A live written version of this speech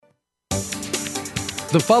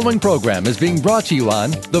The following program is being brought to you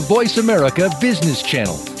on the Voice America Business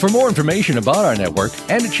Channel. For more information about our network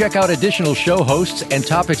and to check out additional show hosts and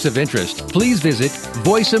topics of interest, please visit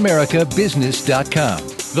voiceamericabusiness.com.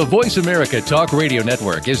 The Voice America Talk Radio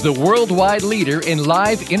Network is the worldwide leader in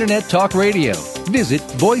live Internet talk radio. Visit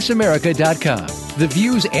voiceamerica.com. The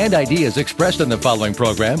views and ideas expressed on the following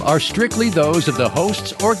program are strictly those of the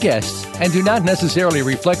hosts or guests and do not necessarily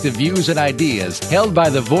reflect the views and ideas held by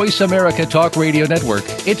the Voice America Talk Radio Network,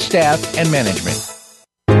 its staff, and management.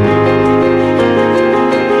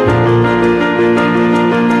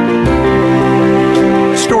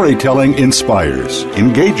 Storytelling inspires,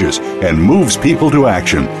 engages, and moves people to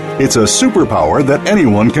action. It's a superpower that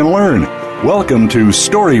anyone can learn. Welcome to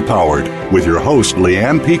Story Powered with your host,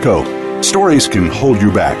 Leanne Pico. Stories can hold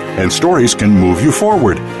you back, and stories can move you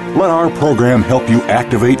forward. Let our program help you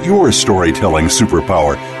activate your storytelling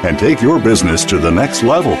superpower and take your business to the next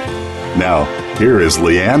level. Now, here is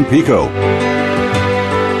Leanne Pico.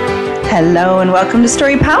 Hello and welcome to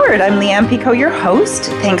Story Powered. I'm Leanne Pico, your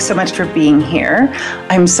host. Thanks so much for being here.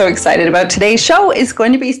 I'm so excited about today's show. It's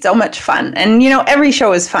going to be so much fun. And, you know, every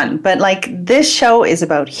show is fun, but like this show is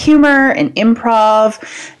about humor and improv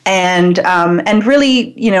and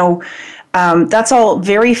really, you know, that's all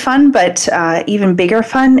very fun, but even bigger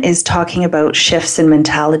fun is talking about shifts in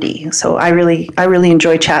mentality. So I really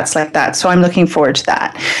enjoy chats like that. So I'm looking forward to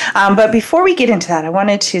that. But before we get into that, I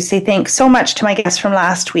wanted to say thanks so much to my guest from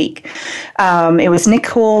last week. It was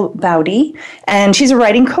Nicole Bowdy, and she's a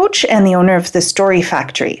writing coach and the owner of the Story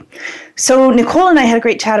Factory. So Nicole and I had a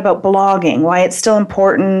great chat about blogging, why it's still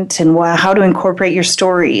important, and how to incorporate your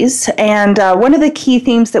stories. And one of the key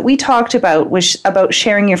themes that we talked about was about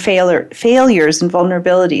sharing your failures and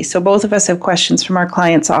vulnerability. So both of us have questions from our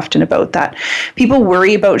clients often about that. People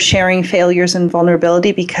worry about sharing failures and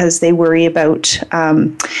vulnerability because they worry about,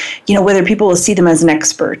 whether people will see them as an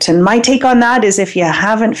expert. And my take on that is if you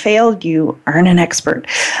haven't failed, you aren't an expert.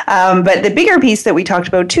 But the bigger piece that we talked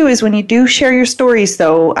about too is when you do share your stories,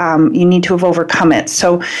 though, you need to have overcome it.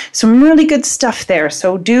 So some really good stuff there.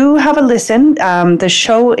 So do have a listen. The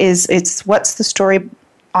show it's What's the Story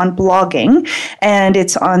on Blogging, and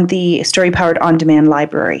it's on the Story Powered On Demand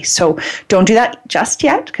library. So don't do that just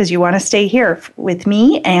yet because you want to stay here with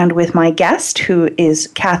me and with my guest, who is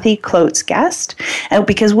Kathy Klotz-Guest,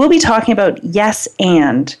 because we'll be talking about yes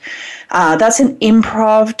and. That's an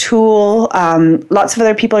improv tool. Lots of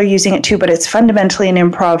other people are using it too, but it's fundamentally an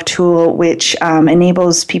improv tool which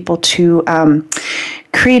enables people to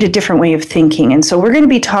create a different way of thinking. And so we're going to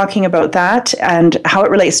be talking about that and how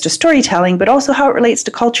it relates to storytelling, but also how it relates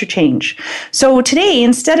to culture change. So today,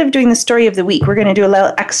 instead of doing the story of the week, we're going to do a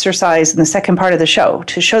little exercise in the second part of the show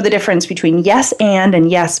to show the difference between yes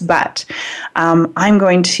and yes but. I'm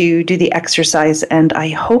going to do the exercise, and I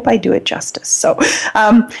hope I do it justice. So,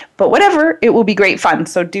 but whatever, it will be great fun.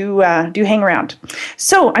 So do hang around.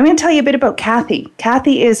 So I'm going to tell you a bit about Kathy.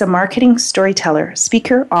 Kathy is a marketing storyteller,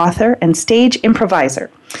 speaker, author, and stage improviser.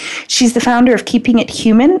 She's the founder of Keeping It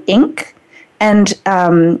Human, Inc., and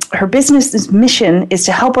her business's mission is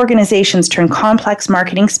to help organizations turn complex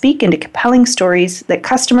marketing speak into compelling stories that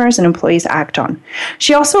customers and employees act on.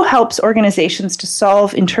 She also helps organizations to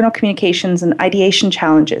solve internal communications and ideation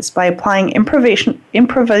challenges by applying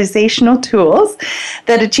improvisational tools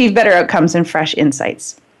that achieve better outcomes and fresh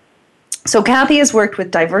insights. So Kathy has worked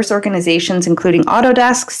with diverse organizations, including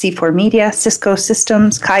Autodesk, C4 Media, Cisco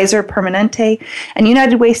Systems, Kaiser Permanente, and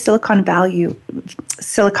United Way Silicon Valley,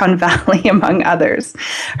 among others.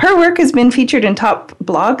 Her work has been featured in top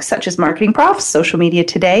blogs such as Marketing Profs, Social Media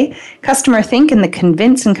Today, Customer Think, and the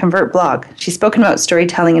Convince and Convert blog. She's spoken about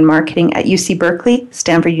storytelling and marketing at UC Berkeley,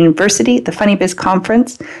 Stanford University, the Funny Biz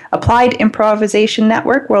Conference, Applied Improvisation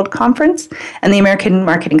Network World Conference, and the American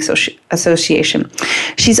Marketing Association.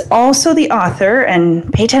 She's also the author,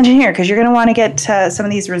 and pay attention here because you're going to want to get some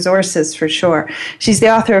of these resources for sure. She's the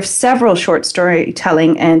author of several short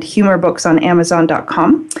storytelling and humor books on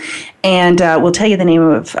Amazon.com. And we'll tell you the name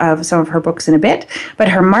of some of her books in a bit. But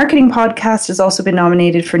her marketing podcast has also been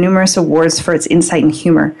nominated for numerous awards for its insight and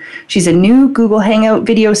humor. She's a new Google Hangout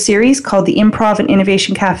video series called the Improv and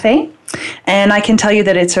Innovation Cafe. And I can tell you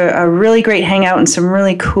that it's a really great hangout and some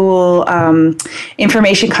really cool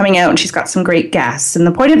information coming out. And she's got some great guests. And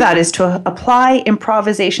the point of that is to apply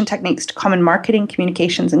improvisation techniques to common marketing,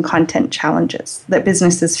 communications, and content challenges that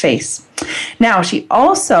businesses face. Now, she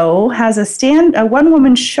also has a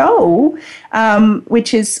one-woman show,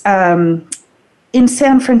 which is in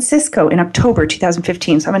San Francisco in October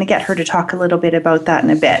 2015. So I'm going to get her to talk a little bit about that in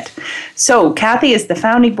a bit. So Kathy is the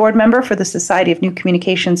founding board member for the Society of New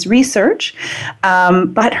Communications Research,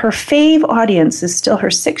 but her fave audience is still her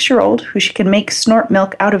 6-year-old who she can make snort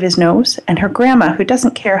milk out of his nose, and her grandma who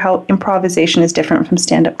doesn't care how improvisation is different from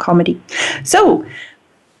stand-up comedy. So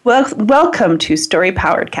welcome to Story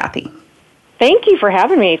Powered, Kathy. Thank you for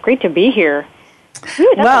having me. It's great to be here.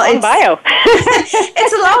 Ooh, that's a long bio.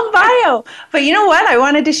 It's a long bio. But you know what? I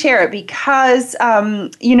wanted to share it because,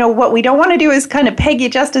 what we don't want to do is kind of peg you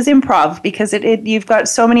just as improv, because you've got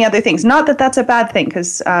so many other things. Not that that's a bad thing,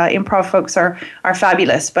 because improv folks are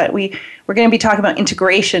fabulous. But we're going to be talking about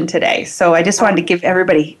integration today. So I just wanted to give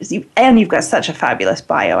everybody, and you've got such a fabulous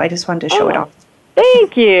bio. I just wanted to show it off.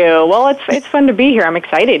 Thank you. Well, it's fun to be here. I'm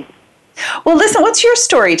excited. Well, listen, what's your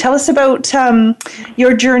story? Tell us about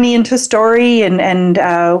your journey into story and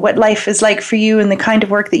what life is like for you and the kind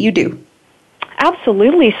of work that you do.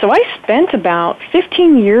 Absolutely. So I spent about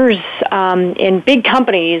 15 years in big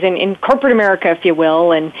companies, in corporate America, if you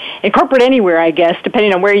will, and in corporate anywhere, I guess,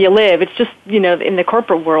 depending on where you live. It's just, in the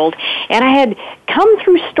corporate world. And I had come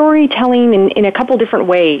through storytelling in a couple different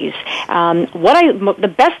ways.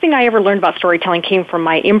 The best thing I ever learned about storytelling came from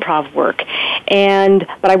my improv work.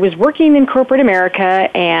 But I was working in corporate America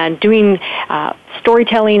and doing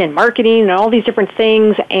storytelling and marketing and all these different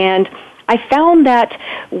things, and I found that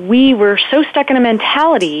we were so stuck in a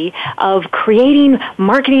mentality of creating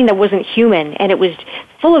marketing that wasn't human, and it was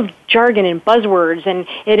full of jargon and buzzwords, and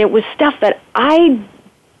it was stuff that I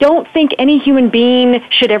don't think any human being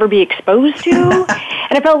should ever be exposed to.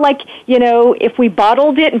 And I felt like, if we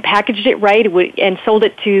bottled it and packaged it right and sold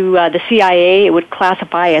it to the CIA, it would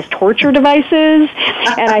classify as torture devices.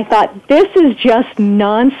 And I thought, this is just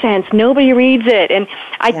nonsense. Nobody reads it. And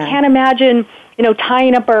I can't imagine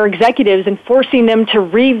tying up our executives and forcing them to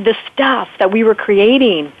read the stuff that we were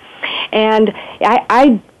creating. And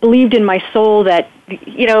I believed in my soul that,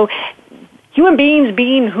 human beings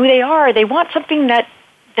being who they are, they want something that's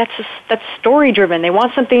story-driven. They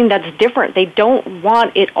want something that's different. They don't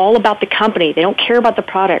want it all about the company. They don't care about the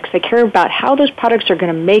products. They care about how those products are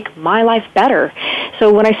going to make my life better.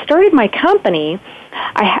 So when I started my company,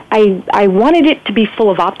 I wanted it to be full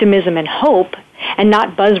of optimism and hope, and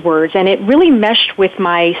not buzzwords. And it really meshed with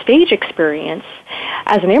my stage experience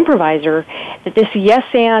as an improviser, that this yes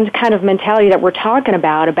and kind of mentality that we're talking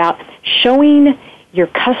about showing your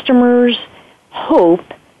customers hope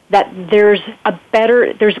that there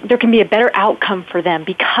can be a better outcome for them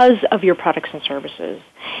because of your products and services.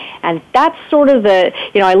 And that's sort of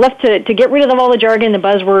I left to get rid of all the jargon, the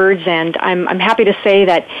buzzwords, and I'm happy to say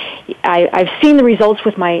that I've seen the results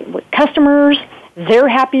with my customers. They're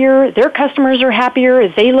happier, their customers are happier,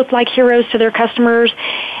 they look like heroes to their customers,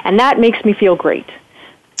 and that makes me feel great.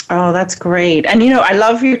 Oh, that's great. And, I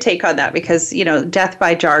love your take on that because, death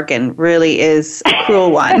by jargon really is a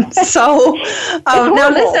cruel one. So now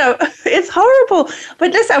listen, it's horrible.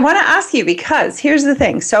 But listen, I want to ask you, because here's the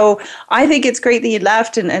thing. So I think it's great that you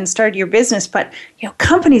left and started your business, but,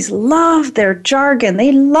 companies love their jargon.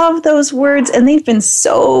 They love those words, and they've been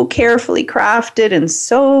so carefully crafted and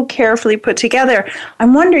so carefully put together.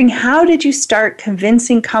 I'm wondering, how did you start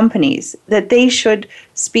convincing companies that they should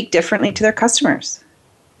speak differently to their customers?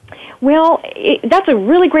 Well, that's a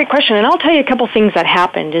really great question, and I'll tell you a couple things that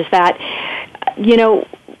happened is that,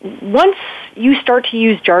 once you start to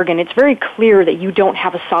use jargon, it's very clear that you don't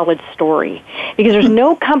have a solid story, because there's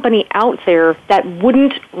no company out there that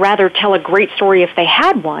wouldn't rather tell a great story if they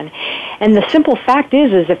had one. And the simple fact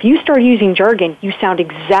is if you start using jargon, you sound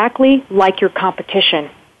exactly like your competition.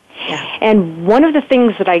 Yeah. And one of the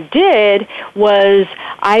things that I did was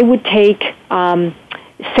I would take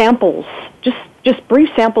samples, just brief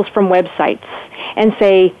samples from websites, and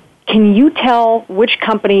say, can you tell which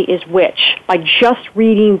company is which by just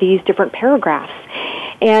reading these different paragraphs?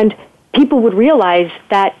 And people would realize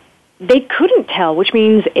that they couldn't tell, which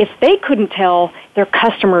means if they couldn't tell, their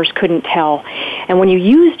customers couldn't tell. And when you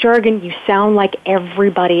use jargon, you sound like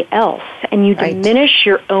everybody else, and you diminish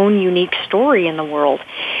your own unique story in the world.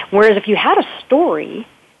 Whereas if you had a story,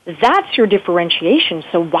 that's your differentiation.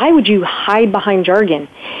 So why would you hide behind jargon?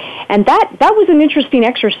 And that was an interesting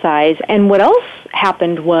exercise. And what else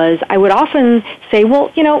happened was I would often say,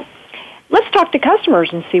 well, let's talk to customers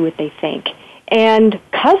and see what they think. And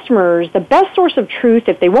customers, the best source of truth,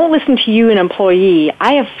 if they won't listen to you, an employee,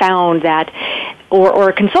 I have found that, or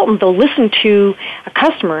a consultant, they'll listen to a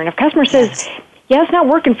customer. And if a customer says, yeah, it's not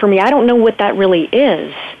working for me, I don't know what that really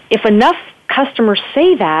is. If enough customers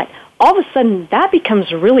say that, all of a sudden that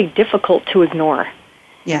becomes really difficult to ignore.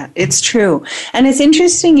 Yeah, it's true. And it's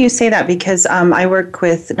interesting you say that because I work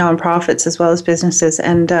with nonprofits as well as businesses.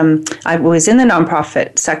 And I was in the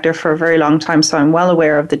nonprofit sector for a very long time, so I'm well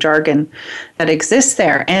aware of the jargon that exists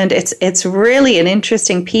there. And it's really an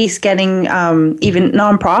interesting piece getting even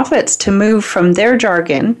nonprofits to move from their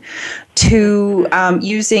jargon to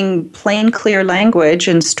using plain, clear language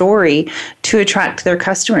and story to attract their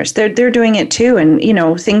customers. They're doing it too. And,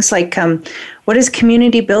 things like what does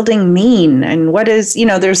community building mean? And what is,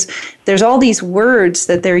 there's all these words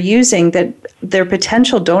that they're using that their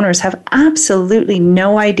potential donors have absolutely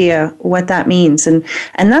no idea what that means. And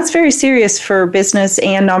that's very serious for business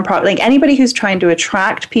and nonprofit, like anybody who's trying to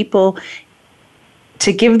attract people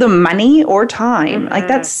to give them money or time. Like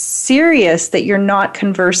that's serious that you're not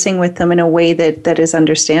conversing with them in a way that is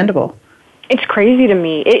understandable. It's crazy to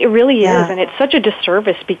me. It really is. And it's such a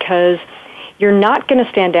disservice because you're not going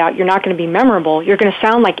to stand out. You're not going to be memorable. You're going to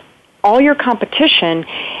sound like all your competition.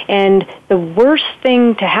 And the worst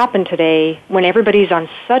thing to happen today when everybody's on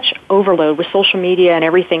such overload with social media and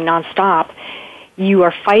everything nonstop, you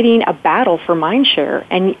are fighting a battle for mind share.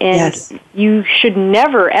 And yes. You should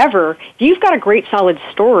never, ever, if you've got a great, solid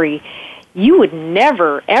story, you would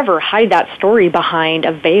never, ever hide that story behind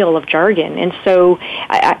a veil of jargon. And so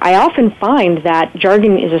I often find that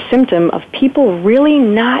jargon is a symptom of people really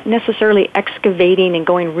not necessarily excavating and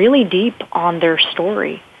going really deep on their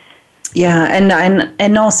story. Yeah,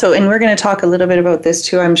 and also, and we're going to talk a little bit about this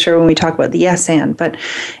too, I'm sure, when we talk about the yes and, but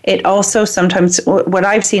it also sometimes, what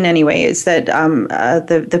I've seen anyway, is that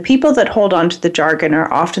the people that hold on to the jargon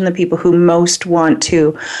are often the people who most want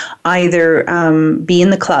to either be in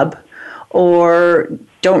the club or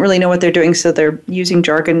don't really know what they're doing, so they're using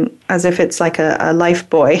jargon as if it's like a life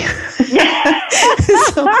buoy.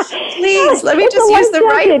 So please, let me just use the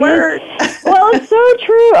right word. Well, it's so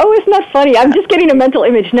true. Oh, isn't that funny? I'm just getting a mental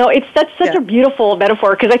image. No, it's such a beautiful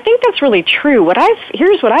metaphor because I think that's really true.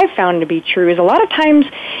 Here's what I've found to be true is a lot of times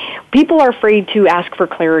people are afraid to ask for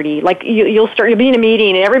clarity. Like you'll be in a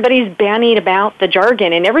meeting and everybody's banning about the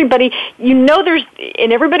jargon, and everybody, there's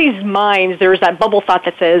in everybody's minds there's that bubble thought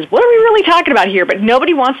that says, "What are we really talking about here?" But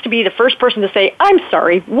nobody wants to be the first person to say, "I'm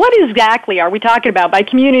sorry, what exactly are we talking about by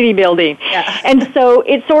community building?" Yeah. And so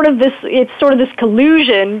it's sort of this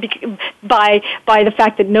collusion by the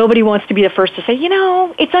fact that nobody wants to be the first to say,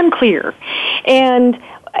 it's unclear. And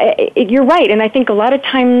you're right, and I think a lot of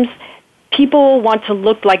times people want to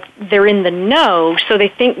look like they're in the know, so they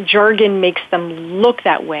think jargon makes them look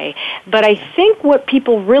that way. But I think what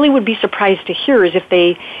people really would be surprised to hear is if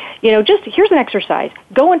they, here's an exercise.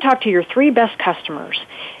 Go and talk to your 3 best customers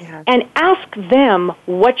and ask them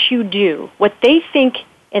what you do, what they think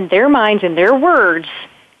in their minds, in their words,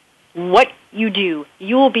 what you do.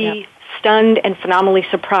 You will be stunned and phenomenally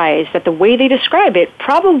surprised that the way they describe it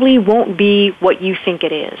probably won't be what you think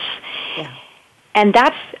it is. Yeah. And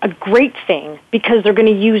that's a great thing because they're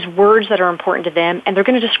going to use words that are important to them and they're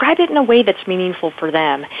going to describe it in a way that's meaningful for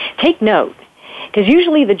them. Take note, because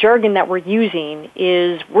usually the jargon that we're using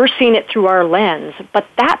is we're seeing it through our lens, but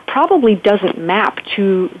that probably doesn't map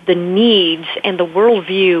to the needs and the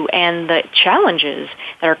worldview and the challenges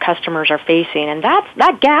that our customers are facing. And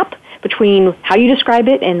that gap between how you describe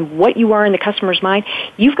it and what you are in the customer's mind,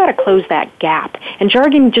 you've got to close that gap. And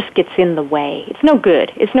jargon just gets in the way. It's no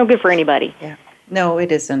good. It's no good for anybody. Yeah. No,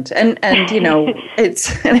 it isn't. And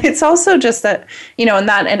it's also just that,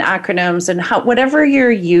 and acronyms and whatever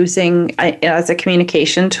you're using as a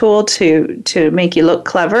communication tool to make you look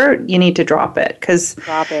clever, you need to drop it because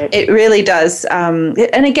it really does.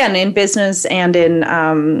 And again, in business and in,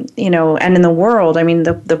 and in the world, I mean,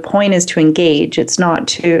 the point is to engage. It's not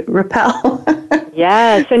to repel.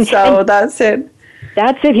 Yes. And that's it.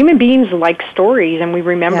 That's it. Human beings like stories, and we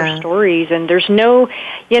remember stories. And there's no,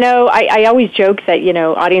 I always joke that,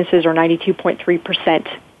 audiences are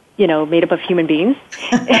 92.3%, made up of human beings.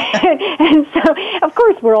 And so, of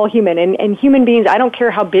course, we're all human. And human beings, I don't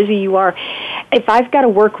care how busy you are. If I've got to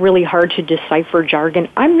work really hard to decipher jargon,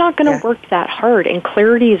 I'm not going to work that hard. And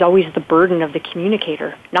clarity is always the burden of the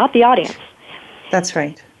communicator, not the audience. That's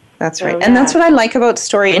right. That's right, and that's what I like about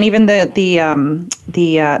story, and even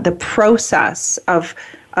the process of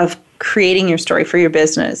creating your story for your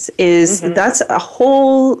business is that's a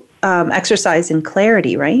whole exercise in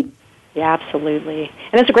clarity, right? Yeah, absolutely,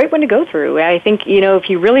 and it's a great one to go through. I think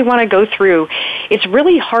if you really want to go through, it's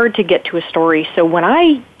really hard to get to a story. So when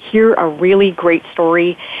I hear a really great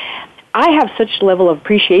story, I have such a level of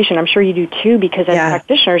appreciation. I'm sure you do too, because as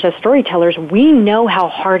practitioners, as storytellers, we know how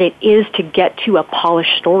hard it is to get to a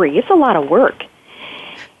polished story. It's a lot of work.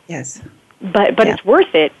 Yes. But it's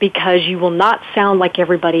worth it because you will not sound like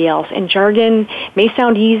everybody else. And jargon may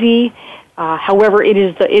sound easy, However, it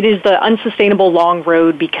is the unsustainable long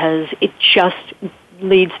road because it just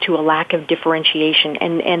leads to a lack of differentiation,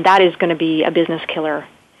 and that is going to be a business killer.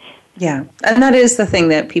 Yeah, and that is the thing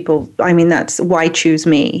that people, that's why choose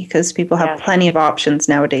me, because people have plenty of options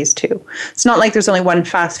nowadays too. It's not like there's only one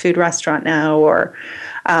fast food restaurant now,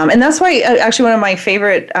 and that's why actually one of my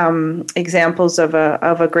favorite examples of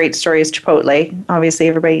a great story is Chipotle. Obviously,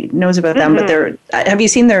 everybody knows about them, but have you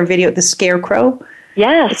seen their video, The Scarecrow?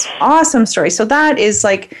 Yes. It's an awesome story. So that is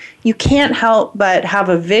like, you can't help but have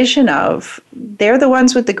a vision of, they're the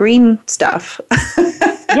ones with the green stuff.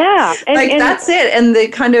 Yeah. And that's it. And the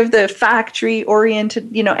kind of the factory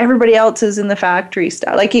oriented, everybody else is in the factory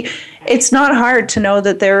stuff. Like it's not hard to know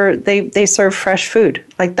that they serve fresh food.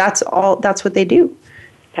 Like that's what they do.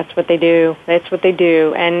 That's what they do. That's what they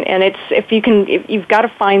do. And it's, if you've got to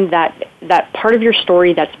find that part of your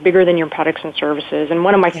story that's bigger than your products and services. And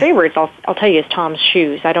one of my favorites, I'll tell you, is Tom's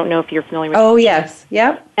Shoes. I don't know if you're familiar with Oh, yes.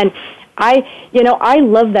 Yep. And I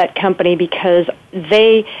love that company because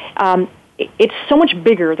it's so much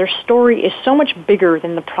bigger. Their story is so much bigger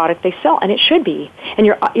than the product they sell, and it should be. And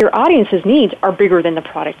your audience's needs are bigger than the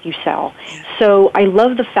product you sell. Yeah. So I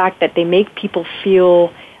love the fact that they make people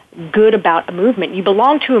feel good about a movement. You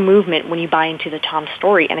belong to a movement when you buy into the Tom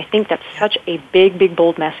story, and I think that's such a big, big,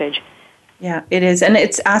 bold message. Yeah, it is. And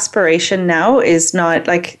its aspiration now is not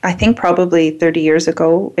like, I think probably 30 years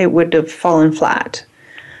ago, it would have fallen flat.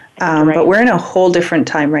 Right. But we're in a whole different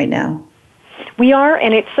time right now. We are,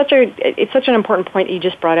 and it's such an important point you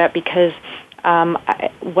just brought up because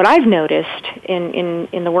what I've noticed in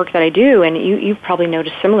the work that I do, and you've probably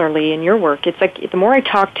noticed similarly in your work, it's like the more I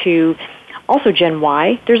talk to also Gen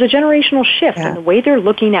Y, there's a generational shift in the way they're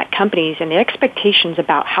looking at companies, and the expectations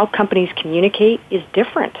about how companies communicate is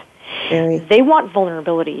different. Very. They want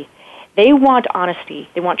vulnerability. They want honesty.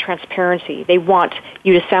 They want transparency. They want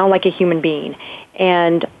you to sound like a human being.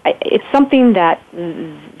 And it's something that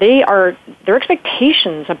their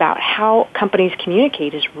expectations about how companies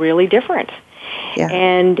communicate is really different. Yeah.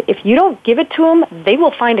 And if you don't give it to them, they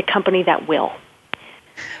will find a company that will.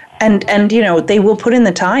 And they will put in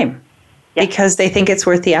the time. Yes. Because they think it's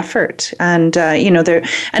worth the effort, and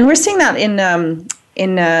we're seeing that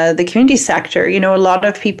in the community sector. A lot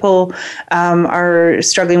of people are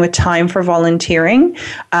struggling with time for volunteering,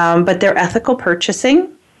 but their ethical purchasing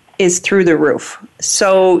is through the roof.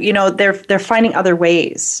 So they're finding other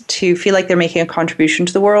ways to feel like they're making a contribution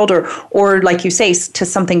to the world, or like you say, to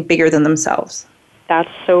something bigger than themselves. That's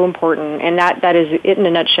so important, and that is it in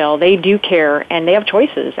a nutshell. They do care, and they have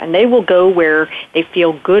choices, and they will go where they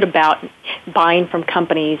feel good about buying from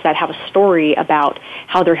companies that have a story about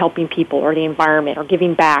how they're helping people or the environment or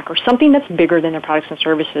giving back or something that's bigger than their products and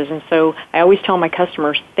services. And so I always tell my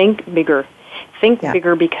customers, think bigger. Think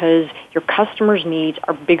bigger because your customers' needs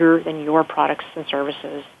are bigger than your products and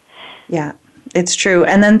services. Yeah. It's true.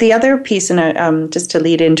 And then the other piece, and just to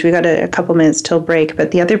lead into, we got a couple minutes till break,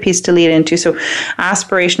 but the other piece to lead into, so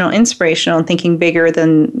aspirational, inspirational, and thinking bigger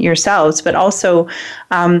than yourselves, but also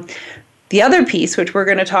the other piece, which we're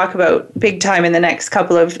going to talk about big time in the next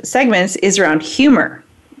couple of segments, is around humor.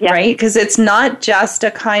 Yeah. Right? Because it's not just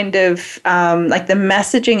a kind of, like the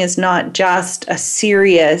messaging is not just a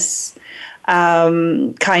serious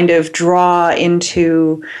kind of draw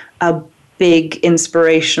into a big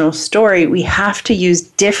inspirational story. We have to use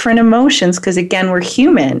different emotions because, again, we're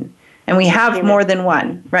human and we have more than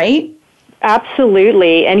one, right?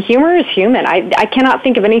 Absolutely. And humor is human. I cannot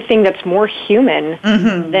think of anything that's more human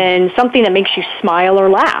than something that makes you smile or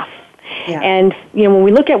laugh. Yeah. And, when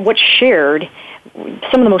we look at what's shared,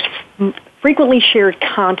 some of the most frequently shared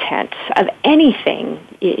content of anything,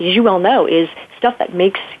 as you well know, is stuff that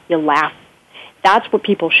makes you laugh. That's what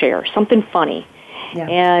people share, something funny. Yeah.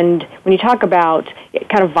 And when you talk about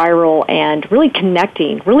kind of viral and really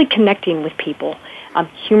connecting with people,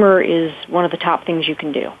 humor is one of the top things you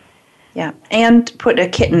can do. Yeah, and put a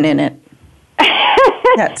kitten in it.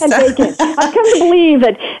 And bacon. I've come to believe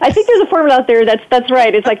that I think there's a formula out there that's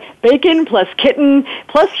right. It's like bacon plus kitten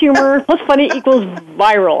plus humor plus funny equals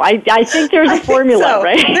viral. I think there's a formula, so.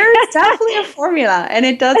 Right? There's definitely a formula, and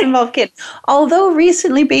it does involve kittens. Although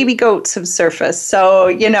recently baby goats have surfaced, so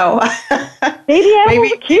baby animals. Maybe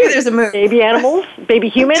there's a move. Baby animals, baby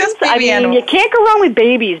humans. Animals. You can't go wrong with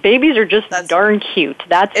babies. Babies are just darn cute.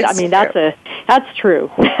 That's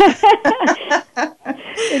true.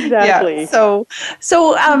 Exactly. Yeah.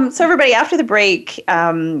 So everybody, after the break,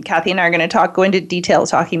 Kathy and I are going to go into detail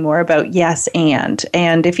talking more about yes and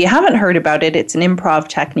if you haven't heard about it, it's an improv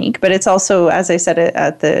technique, but it's also, as I said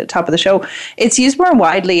at the top of the show, it's used more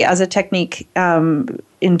widely as a technique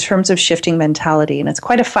in terms of shifting mentality, and it's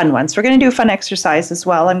quite a fun one. So we're going to do a fun exercise as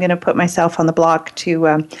well. I'm going to put myself on the block to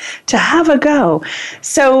have a go.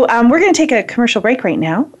 So we're going to take a commercial break right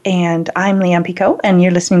now, and I'm Leanne Picot, and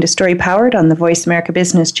you're listening to Story Powered on the Voice America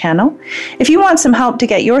Business Channel. If you want some help to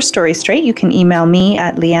get your story straight, you can email me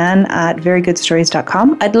at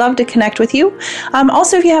leanne@verygoodstories.com. I'd love to connect with you.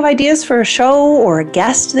 Also, if you have ideas for a show or a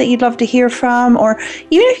guest that you'd love to hear from, or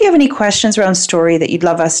even if you have any questions around story that you'd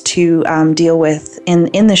love us to deal with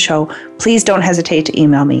in the show, please don't hesitate to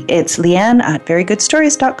email me. It's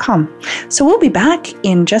leanne@verygoodstories.com. So we'll be back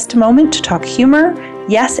in just a moment to talk humor,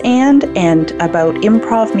 yes and about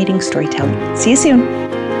improv meeting storytelling. See you soon.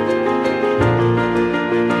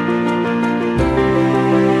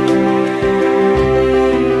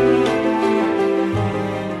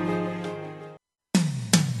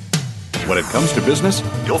 When it comes to business,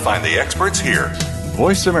 you'll find the experts here.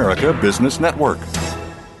 Voice America Business Network.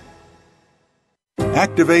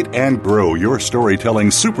 Activate and grow your storytelling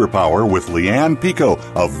superpower with Leanne Picot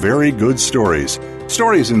of Very Good Stories.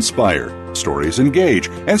 Stories inspire, stories engage,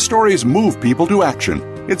 and stories move people to action.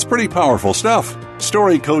 It's pretty powerful stuff.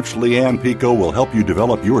 Story coach Leanne Picot will help you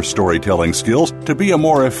develop your storytelling skills to be a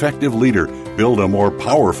more effective leader, build a more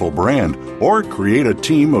powerful brand, or create a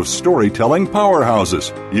team of storytelling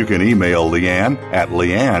powerhouses. You can email Leanne at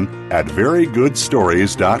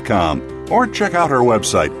leanne@verygoodstories.com or check out her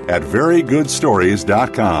website at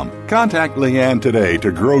verygoodstories.com. Contact Leanne today to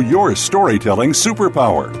grow your storytelling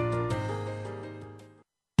superpower.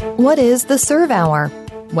 What is the Serve Hour?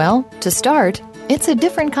 Well, to start, it's a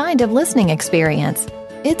different kind of listening experience.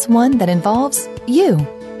 It's one that involves you.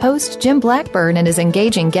 Host Jim Blackburn and his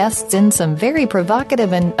engaging guests in some very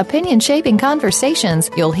provocative and opinion-shaping conversations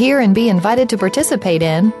you'll hear and be invited to participate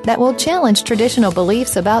in that will challenge traditional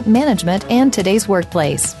beliefs about management and today's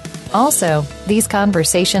workplace. Also, these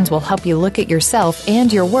conversations will help you look at yourself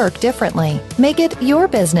and your work differently. Make it your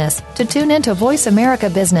business to tune into Voice America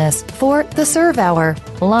Business for The Serve Hour,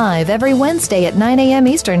 live every Wednesday at 9 a.m.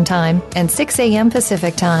 Eastern Time and 6 a.m.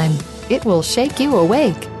 Pacific Time. It will shake you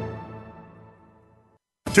awake.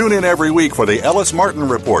 Tune in every week for the Ellis Martin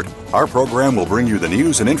Report. Our program will bring you the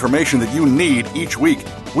news and information that you need each week.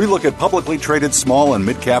 We look at publicly traded small and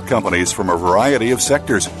mid-cap companies from a variety of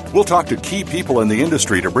sectors. We'll talk to key people in the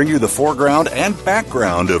industry to bring you the foreground and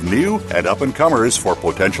background of new and up-and-comers for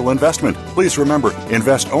potential investment. Please remember,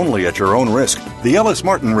 invest only at your own risk. The Ellis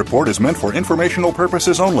Martin Report is meant for informational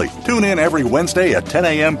purposes only. Tune in every Wednesday at 10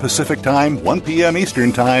 a.m. Pacific Time, 1 p.m.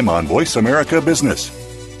 Eastern Time on Voice America Business.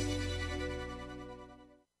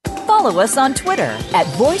 Follow us on Twitter at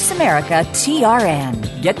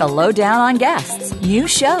VoiceAmericaTRN. Get the lowdown on guests, new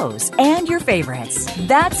shows, and your favorites.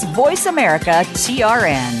 That's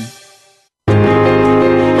VoiceAmericaTRN.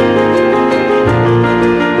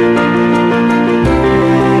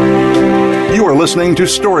 You are listening to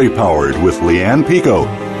Story Powered with Leanne Picot.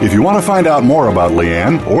 If you want to find out more about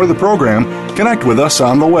Leanne or the program, connect with us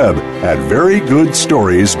on the web at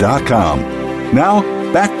verygoodstories.com. Now,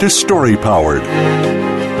 back to Story Powered.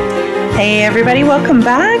 Hey everybody, welcome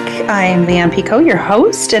back. I'm Leanne Picot, your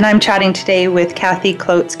host, and I'm chatting today with Kathy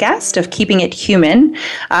Klotz-Guest of Keeping It Human.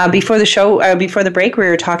 Before the break, we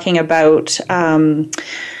were talking about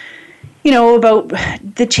about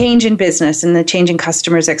the change in business and the change in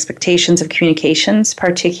customers' expectations of communications,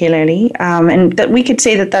 particularly, and that we could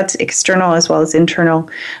say that that's external as well as internal,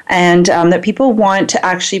 and that people want to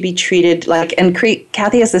actually be treated like, and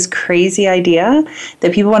Kathy has this crazy idea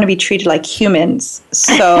that people want to be treated like humans.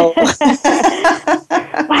 So,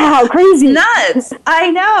 wow, crazy, nuts!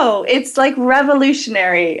 I know, it's like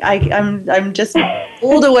revolutionary. I'm just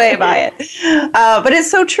pulled away by it, but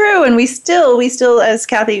it's so true, and we still, as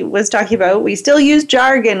Kathy was talking about, we still use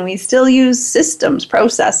jargon, we still use systems,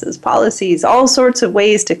 processes, policies, all sorts of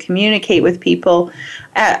ways to communicate with people,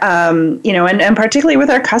 and particularly with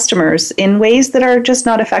our customers in ways that are just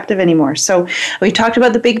not effective anymore. So we talked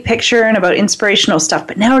about the big picture and about inspirational stuff,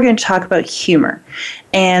 but now we're going to talk about humor.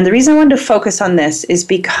 And the reason I wanted to focus on this is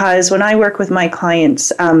because when I work with my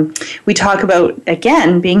clients, we talk about,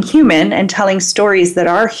 again, being human and telling stories that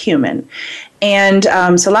are human. And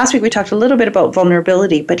so last week we talked a little bit about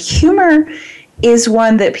vulnerability, but humor is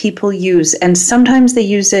one that people use, and sometimes they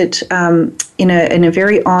use it in a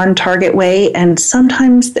very on-target way, and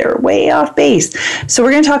sometimes they're way off base. So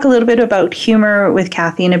we're going to talk a little bit about humor with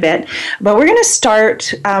Kathy in a bit, but we're going to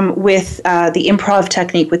start with the improv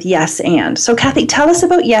technique with yes and. So Kathy, tell us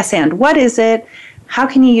about yes and. What is it? How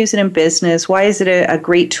can you use it in business? Why is it a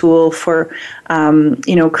great tool for,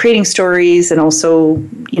 creating stories and also,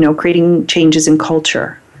 creating changes in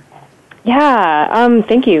culture?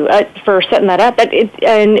 Thank you for setting that up.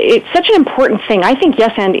 It's such an important thing. I think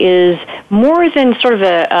yes and is more than sort of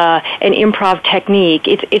an improv technique.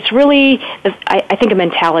 It's really, I think, a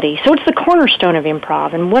mentality. So it's the cornerstone of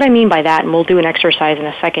improv. And what I mean by that, and we'll do an exercise in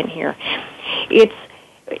a second here, it's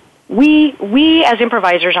we as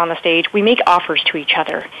improvisers on the stage, we make offers to each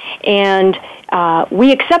other. And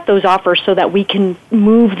we accept those offers so that we can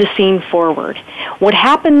move the scene forward. What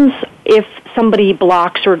happens if somebody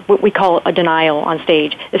blocks, or what we call a denial on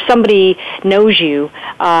stage, if somebody knows you,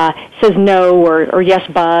 says no or yes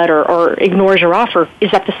but or ignores your offer, is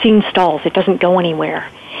that the scene stalls. It doesn't go anywhere.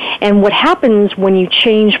 And what happens when you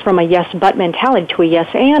change from a yes but mentality to a yes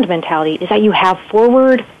and mentality is that you have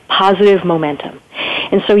forward positive momentum.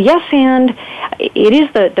 And so yes and, it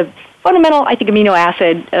is the fundamental, I think, amino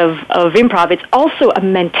acid of improv. It's also a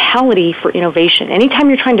mentality for innovation. Anytime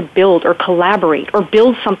you're trying to build or collaborate or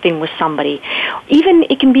build something with somebody, even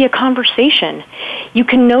it can be a conversation, you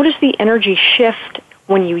can notice the energy shift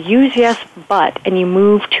when you use yes but and you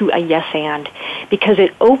move to a yes and, because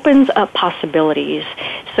it opens up possibilities.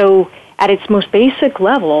 So at its most basic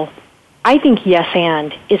level, I think yes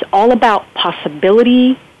and is all about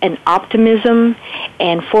possibility and optimism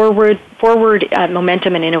and forward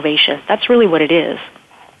momentum and innovation. That's really what it is.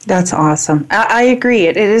 That's awesome. I agree.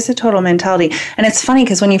 It is a total mentality. And it's funny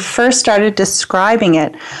because when you first started describing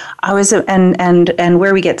it, I was, and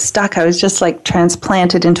where we get stuck, I was just like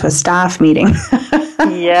transplanted into a staff meeting.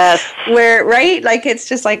 Yes. Where, right? Like, it's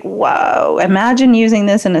just like, whoa, imagine using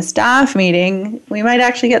this in a staff meeting. We might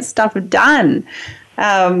actually get stuff done.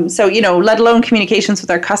 So, let alone communications with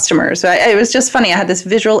our customers. It was just funny. I had this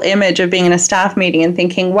visual image of being in a staff meeting and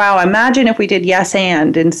thinking, wow, imagine if we did yes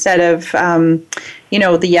and instead of,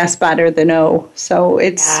 the yes but or the no. So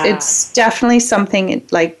it's definitely something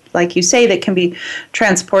like you say that can be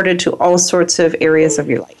transported to all sorts of areas of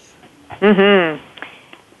your life. Mm-hmm.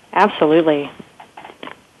 Absolutely.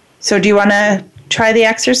 So do you want to try the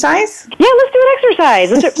exercise? Yeah, let's do an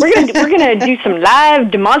exercise. We're gonna do some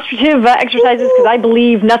live demonstrative exercises, because I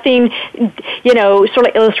believe nothing, sort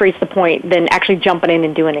of illustrates the point than actually jumping in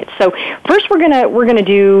and doing it. So first, we're gonna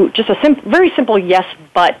do just a very simple yes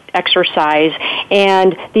but exercise,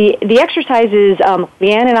 and the exercise is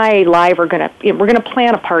Leanne and I live we're gonna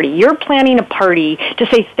plan a party. You're planning a party to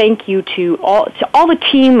say thank you to all the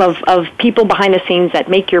team of people behind the scenes that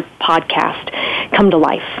make your podcast come to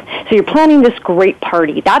life. So you're planning this great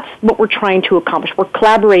party. That's what we're trying to accomplish. We're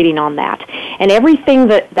collaborating on that. And everything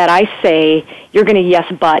that I say, you're going to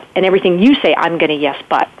yes but, and everything you say, I'm going to yes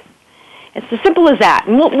but. It's as simple as that.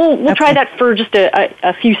 And we'll try that for just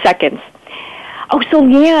a few seconds. Oh, so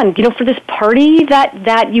Leanne, for this party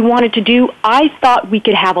that you wanted to do, I thought we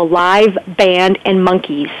could have a live band and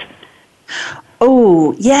monkeys.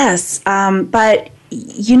 Oh, yes. But,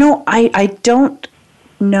 I don't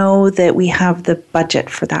know that we have the budget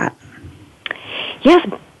for that. Yes,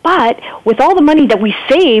 but with all the money that we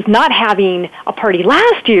saved not having a party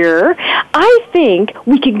last year, I think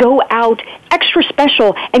we could go out extra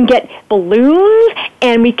special and get balloons,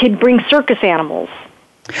 and we could bring circus animals.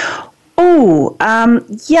 Oh,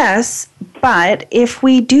 yes, but if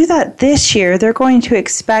we do that this year, they're going to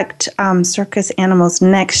expect circus animals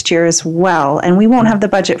next year as well, and we won't have the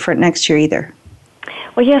budget for it next year either.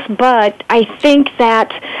 Well, yes, but I think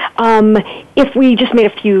that if we just made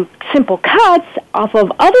a few simple cuts off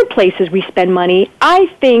of other places we spend money, I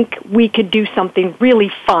think we could do something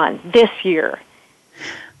really fun this year.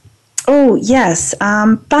 Oh, yes,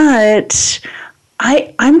 but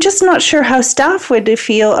I'm just not sure how staff would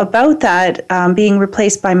feel about that being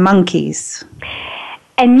replaced by monkeys.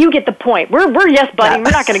 And you get the point. We're yes buddy.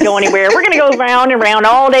 We're not going to go anywhere. We're going to go round and round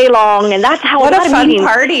all day long, and that's how what a lot a fun of meetings.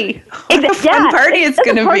 Party! What a fun party it's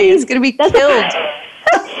going to be. It's going to be killed.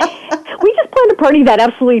 We just planned a party that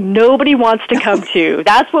absolutely nobody wants to come to.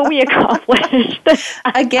 That's what we accomplished.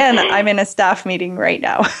 Again, I'm in a staff meeting right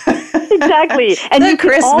now. Exactly. And the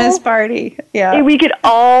Christmas party. Yeah. We could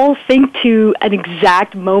all think to an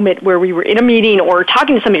exact moment where we were in a meeting or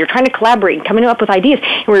talking to somebody or trying to collaborate and coming up with ideas,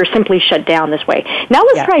 and we were simply shut down this way. Now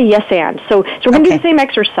let's try yes and. So we're going to do the same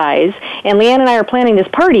exercise, and Leanne and I are planning this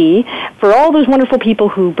party for all those wonderful people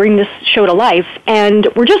who bring this show to life, and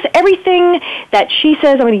we're just everything that she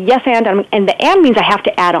says, I'm going to yes and the and means I have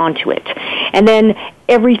to add on to it. And then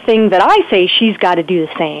everything that I say, she's got to do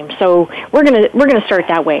the same. So we're gonna start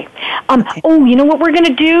that way. Oh, you know what we're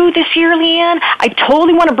gonna do this year, Leanne? I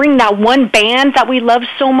totally want to bring that one band that we love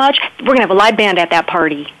so much. We're gonna have a live band at that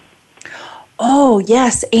party. Oh,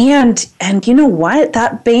 yes, and you know what?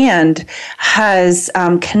 That band has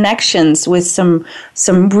connections with some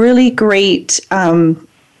really great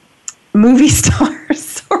movie stars.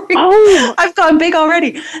 Sorry. Oh, I've gone big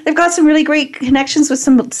already. They've got some really great connections with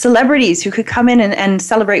some celebrities who could come in and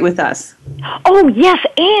celebrate with us. Oh, yes,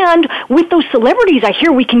 and with those celebrities, I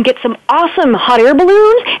hear we can get some awesome hot air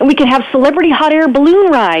balloons, and we can have celebrity hot air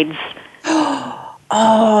balloon rides.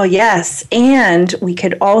 Oh, yes, and we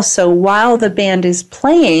could also, while the band is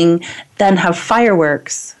playing, then have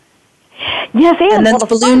fireworks. Yes, and then the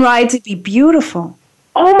balloon rides would be beautiful.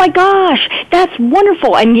 Oh my gosh, that's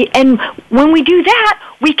wonderful! And when we do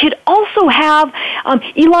that, we could also have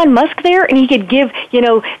Elon Musk there, and he could give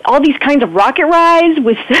all these kinds of rocket rides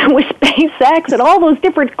with SpaceX and all those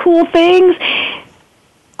different cool things.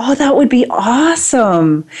 Oh, that would be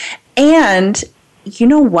awesome! And you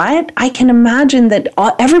know what? I can imagine that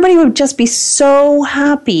everybody would just be so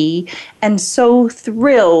happy and so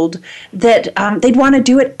thrilled that they'd want to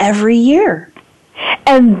do it every year.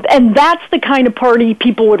 And that's the kind of party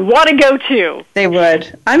people would want to go to. They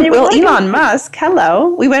would. Elon Musk. Hello,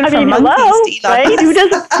 we went from monkeys to Elon right? Musk. Who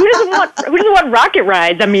doesn't want rocket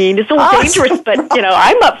rides? I mean, it's a little dangerous, but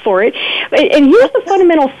I'm up for it. And here's the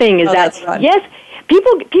fundamental thing: is that yes,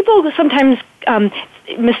 people sometimes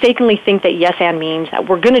mistakenly think that yes and means that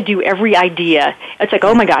we're going to do every idea. It's like,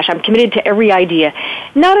 oh my gosh, I'm committed to every idea.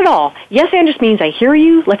 Not at all. Yes and just means I hear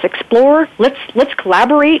you. Let's explore. Let's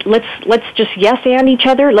collaborate. Let's just yes and each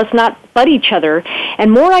other. Let's not butt each other.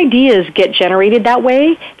 And more ideas get generated that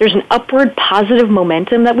way. There's an upward positive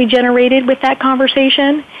momentum that we generated with that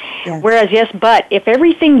conversation. Yes. Whereas yes, but if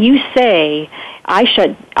everything you say I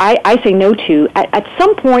say no to, at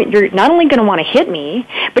some point you're not only going to want to hit me,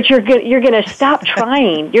 but you're going to stop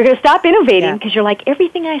trying. You're going to stop innovating because you're like,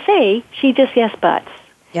 everything I say, she just yes buts.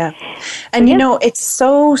 Yeah. And it's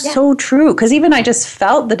so true, because even I just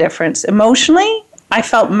felt the difference emotionally. I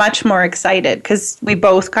felt much more excited because we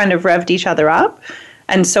both kind of revved each other up.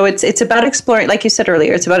 And so it's about exploring, like you said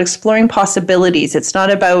earlier, it's about exploring possibilities. It's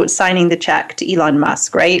not about signing the check to Elon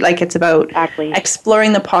Musk, right? Like it's about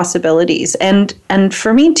exploring the possibilities. And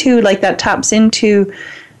for me too, like that taps into,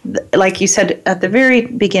 like you said at the very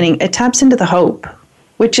beginning, it taps into the hope,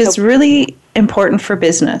 which is really important for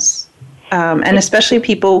business. And especially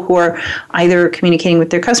people who are either communicating with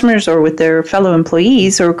their customers or with their fellow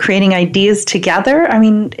employees or creating ideas together. I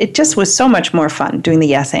mean, it just was so much more fun doing the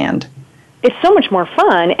yes and. It's so much more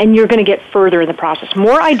fun, and you're going to get further in the process.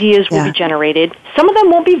 More ideas will be generated. Some of them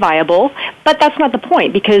won't be viable, but that's not the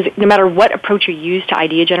point, because no matter what approach you use to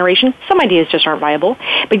idea generation, some ideas just aren't viable.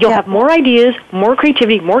 But you'll have more ideas, more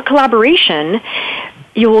creativity, more collaboration.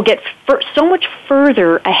 You will get so much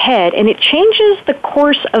further ahead, and it changes the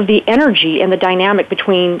course of the energy and the dynamic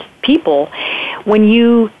between people. When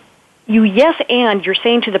you yes and, you're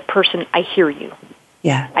saying to the person, I hear you.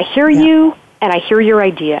 Yeah. I hear you. And I hear your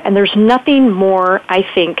idea. And there's nothing more, I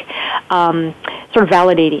think, sort of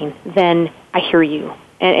validating than I hear you.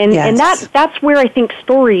 And that's where I think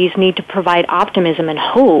stories need to provide optimism and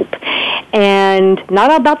hope. And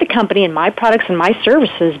not about the company and my products and my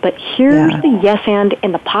services, but here's the yes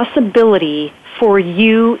and the possibility for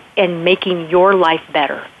you in making your life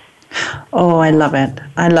better. Oh, I love it.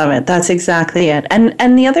 I love it. That's exactly it.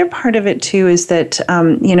 And the other part of it, too, is that,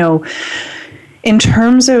 in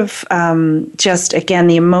terms of just, again,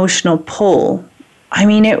 the emotional pull, I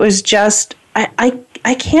mean, it was just,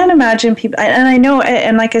 I can't imagine people, and I know,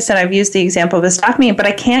 and like I said, I've used the example of a staff meeting, but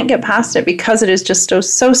I can't get past it because it is just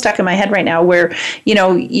so stuck in my head right now where,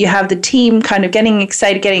 you have the team kind of getting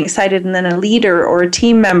excited, and then a leader or a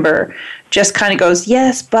team member just kind of goes,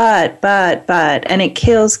 yes, but, and it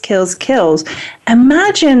kills.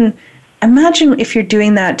 Imagine if you're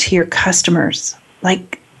doing that to your customers.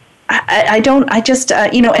 Like, and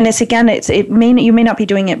it's again, you may not be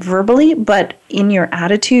doing it verbally, but in your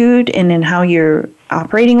attitude and in how you're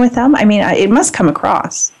operating with them, I mean, it must come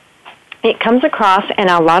across. It comes across, and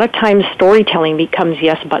a lot of times storytelling becomes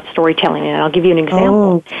yes, but storytelling. And I'll give you an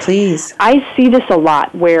example. Oh, please. I see this a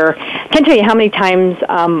lot where I can't tell you how many times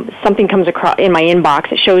something comes across in my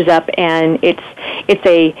inbox. It shows up, and it's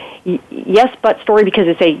a yes, but story because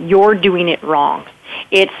it's a you're doing it wrong.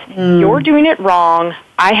 It's you're doing it wrong.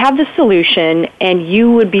 I have the solution, and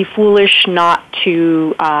you would be foolish not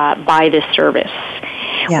to buy this service.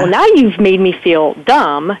 Yeah. Well, now you've made me feel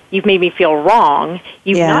dumb. You've made me feel wrong.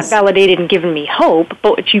 You've not validated and given me hope.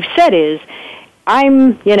 But what you've said is,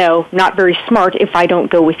 I'm, not very smart if I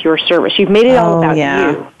don't go with your service. You've made it all about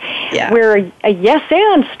you. Yeah. Where a yes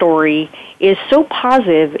and story is so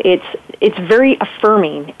positive, it's very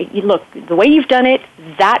affirming. Look, the way you've done it,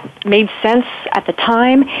 that made sense at the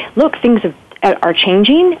time. Look, things are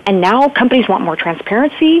changing, and now companies want more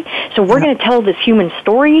transparency. So we're going to tell this human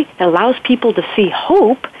story that allows people to see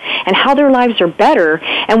hope and how their lives are better.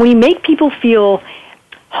 And when you make people feel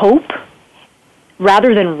hope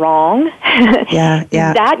rather than wrong,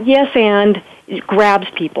 that yes and grabs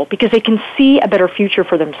people because they can see a better future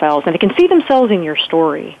for themselves and they can see themselves in your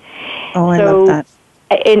story. Oh, I love that.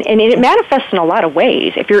 And it manifests in a lot of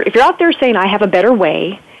ways. If you're out there saying, I have a better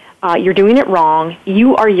way, you're doing it wrong,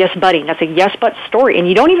 you are yes-butting. That's a yes-but story, and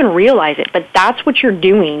you don't even realize it, but that's what you're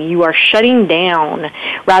doing. You are shutting down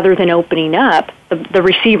rather than opening up the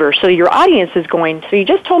receiver. So your audience is going, so you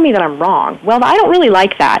just told me that I'm wrong. Well, I don't really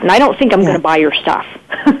like that, and I don't think I'm going to buy your stuff.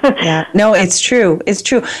 No, it's true. It's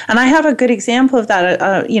true. And I have a good example of that.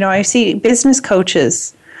 I see business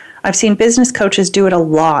coaches. I've seen business coaches do it a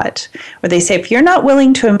lot, where they say, if you're not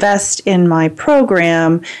willing to invest in my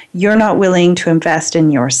program, you're not willing to invest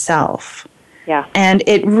in yourself. Yeah. And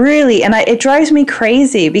it really, it drives me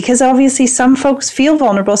crazy because obviously some folks feel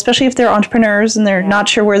vulnerable, especially if they're entrepreneurs and they're not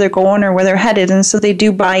sure where they're going or where they're headed, and so they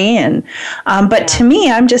do buy in. But to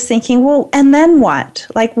me, I'm just thinking, well, and then what?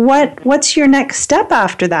 Like, what's your next step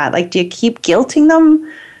after that? Like, do you keep guilting them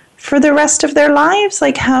for the rest of their lives?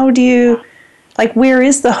 Like, how do you... Like, where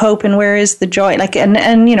is the hope and where is the joy? Like, and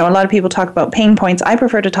a lot of people talk about pain points. I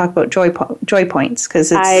prefer to talk about joy points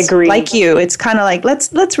because it's, I agree. Like you, it's kind of like,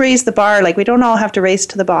 let's raise the bar. Like, we don't all have to race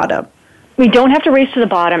to the bottom. We don't have to race to the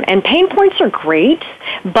bottom. And pain points are great,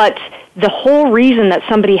 but the whole reason that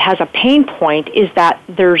somebody has a pain point is that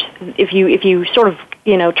if you sort of,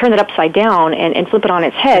 turn it upside down and flip it on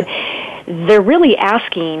its head, they're really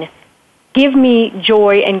asking, give me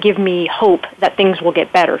joy and give me hope that things will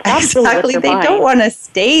get better. That's exactly. Really they don't want to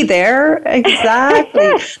stay there.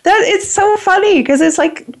 Exactly. It's so funny because it's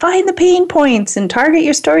like, find the pain points and target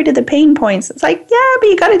your story to the pain points. It's like, yeah, but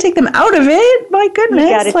you got to take them out of it. My goodness.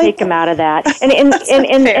 You got to take them out of that.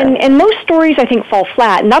 And most stories, I think, fall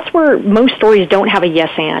flat. And that's where most stories don't have a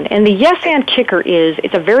yes and. And the yes and kicker is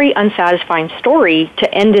it's a very unsatisfying story to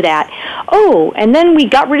end it at, oh, and then we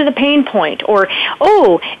got rid of the pain point, or,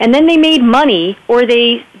 oh, and then they made money, or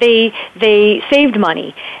they saved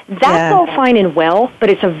money. That's all fine and well,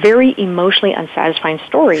 but it's a very emotionally unsatisfying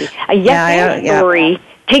story. A yes and story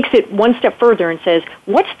takes it one step further and says,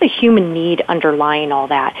 what's the human need underlying all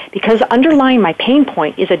that? Because underlying my pain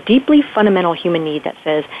point is a deeply fundamental human need that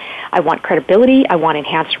says, I want credibility, I want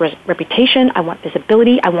enhanced reputation, I want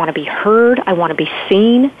visibility, I want to be heard, I want to be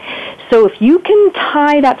seen. So if you can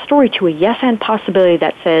tie that story to a yes and possibility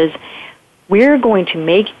that says, we're going to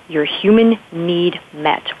make your human need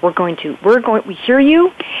met. We hear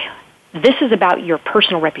you. This is about your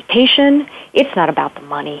personal reputation. It's not about the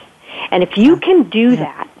money. And if you can do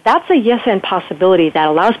that, that's a yes and possibility that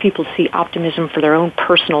allows people to see optimism for their own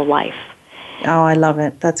personal life. Oh, I love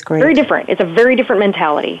it. That's great. Very different. It's a very different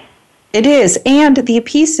mentality. It is. And the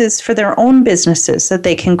piece is for their own businesses that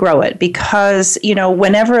they can grow it because,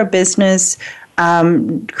 whenever a business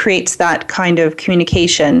creates that kind of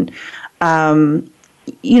communication,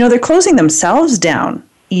 they're closing themselves down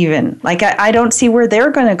even. Like, I don't see where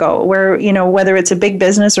they're going to go, where, whether it's a big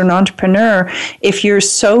business or an entrepreneur, if you're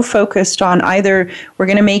so focused on either we're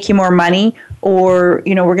going to make you more money or,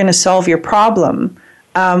 we're going to solve your problem,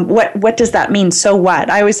 what does that mean? So what?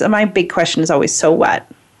 My big question is always, so what?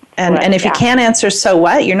 And if you can't answer so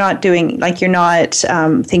what, you're not thinking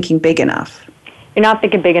big enough. You're not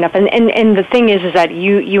thinking big enough. And the thing is that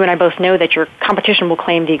you and I both know that your competition will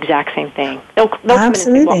claim the exact same thing. They'll come in and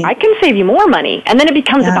say, well, I can save you more money. And then it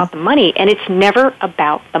becomes about the money. And it's never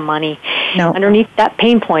about the money. No. Underneath that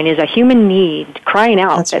pain point is a human need crying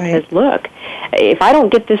out says, look, if I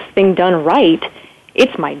don't get this thing done right,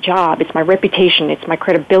 it's my job, it's my reputation, it's my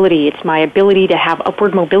credibility, it's my ability to have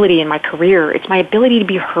upward mobility in my career, it's my ability to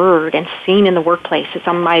be heard and seen in the workplace, it's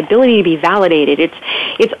my ability to be validated,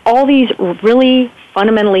 it's all these really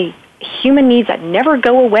fundamentally human needs that never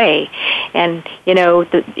go away. And,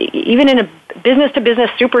 even in a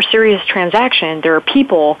business-to-business super serious transaction, there are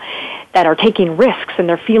people that are taking risks and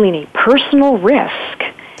they're feeling a personal risk.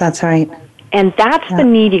 That's right. And that's the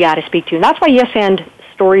need you got to speak to. And that's why yes and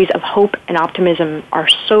stories of hope and optimism are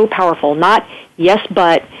so powerful. Not yes,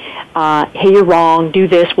 but hey, you're wrong. Do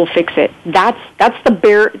this, we'll fix it. That's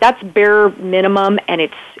bare minimum, and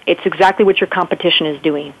it's exactly what your competition is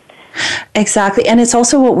doing. Exactly, and it's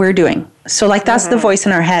also what we're doing. So, that's the voice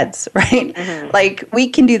in our heads, right? Mm-hmm. Like, we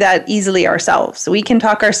can do that easily ourselves. We can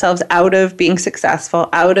talk ourselves out of being successful,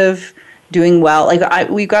 out of doing well. Like,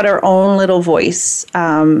 we've got our own little voice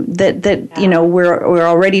we're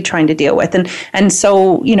already trying to deal with. And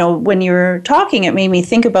so, when you're talking, it made me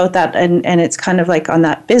think about that. And it's kind of like on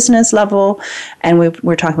that business level, and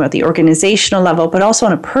we're talking about the organizational level, but also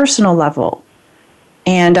on a personal level.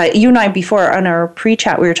 And you and I, before on our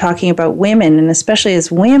pre-chat, we were talking about women, and especially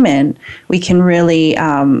as women, we can really,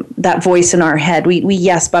 that voice in our head, we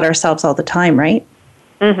yes but ourselves all the time, right?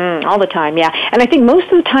 Mm-hmm, all the time, yeah. And I think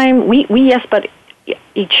most of the time we yes but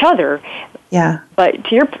each other. Yeah. But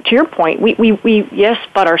to your point, we yes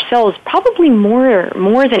but ourselves probably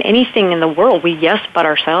more than anything in the world. We yes but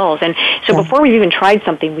ourselves, and so before we've even tried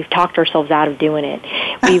something, we've talked ourselves out of doing it.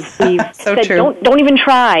 We've so said true. don't even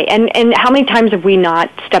try. And how many times have we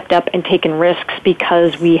not stepped up and taken risks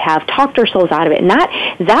because we have talked ourselves out of it? And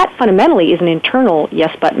that fundamentally is an internal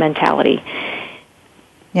yes but mentality.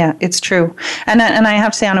 Yeah, it's true. And I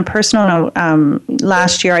have to say, on a personal note,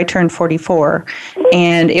 last year I turned 44,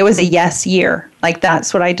 and it was a yes year. Like,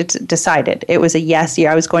 that's what I decided. It was a yes year.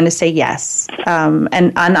 I was going to say yes.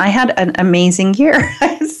 And I had an amazing year. I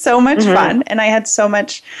had so much fun, and I had so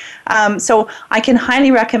much. So I can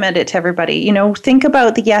highly recommend it to everybody. You know, think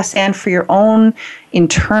about the yes and for your own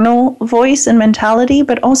internal voice and mentality,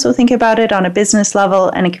 but also think about it on a business level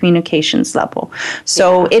and a communications level.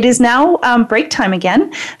 So it is now break time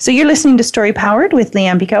again. So you're listening to Story Powered with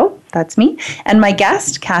Leanne Picot. That's me. And my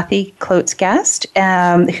guest, Kathy Klotz-Guest,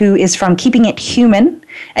 who is from Keeping It Human.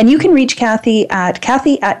 And you can reach Kathy at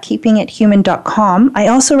keepingithuman.com. I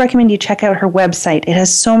also recommend you check out her website. It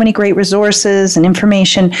has so many great resources and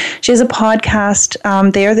information. She has a podcast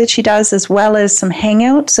there that she does, as well as some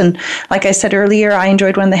hangouts. And like I said earlier, I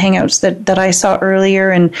enjoyed one of the hangouts that I saw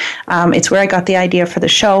earlier, and it's where I got the idea for the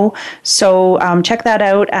show. So check that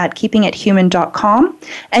out at keepingithuman.com.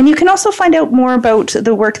 And you can also find out more about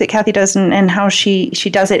the work that Kathy does and how she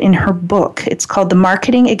does it in her book. It's called The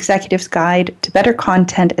Marketing Executive's Guide to Better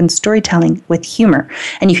Content and Storytelling with Humor.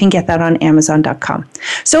 And you can get that on Amazon.com.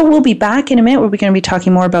 So we'll be back in a minute where we're going to be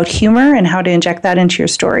talking more about humor and how to inject that into your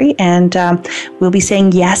story. And we'll be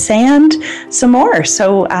saying yes and some more.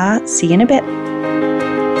 So see you in a bit.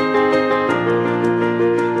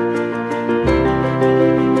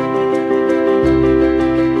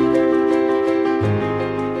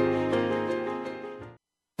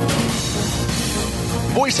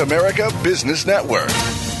 Voice America Business Network,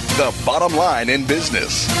 the bottom line in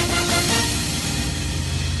business.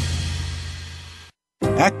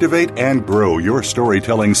 Activate and grow your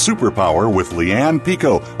storytelling superpower with Leanne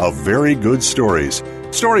Picot of Very Good Stories.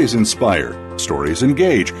 Stories inspire, stories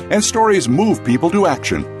engage, and stories move people to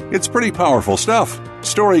action. It's pretty powerful stuff.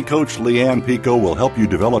 Story coach Leanne Picot will help you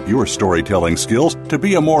develop your storytelling skills to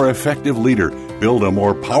be a more effective leader, build a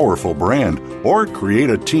more powerful brand, or create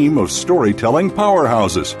a team of storytelling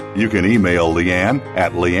powerhouses. You can email Leanne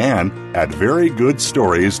at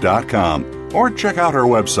leanne@verygoodstories.com or check out her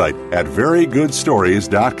website at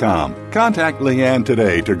verygoodstories.com. Contact Leanne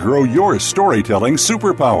today to grow your storytelling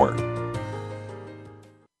superpower.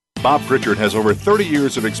 Bob Pritchard has over 30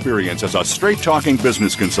 years of experience as a straight-talking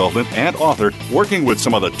business consultant and author working with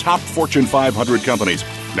some of the top Fortune 500 companies.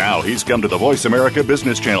 Now he's come to the Voice America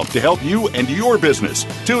Business Channel to help you and your business.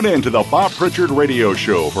 Tune in to the Bob Pritchard Radio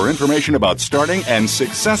Show for information about starting and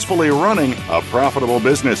successfully running a profitable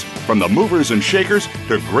business. From the movers and shakers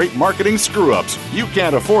to great marketing screw-ups, you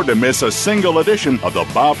can't afford to miss a single edition of the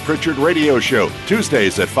Bob Pritchard Radio Show.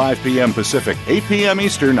 Tuesdays at 5 p.m. Pacific, 8 p.m.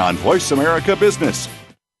 Eastern on Voice America Business.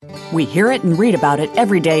 We hear it and read about it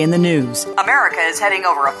every day in the news. America is heading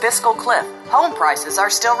over a fiscal cliff. Home prices are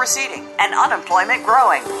still receding and unemployment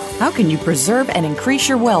growing. How can you preserve and increase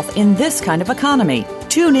your wealth in this kind of economy?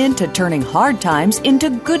 Tune in to Turning Hard Times into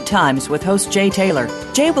Good Times with host Jay Taylor.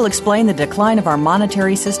 Jay will explain the decline of our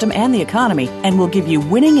monetary system and the economy and will give you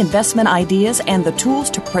winning investment ideas and the tools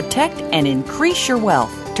to protect and increase your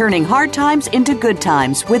wealth. Turning Hard Times into Good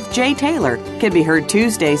Times with Jay Taylor can be heard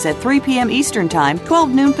Tuesdays at 3 p.m. Eastern Time, 12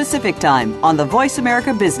 noon Pacific Time on the Voice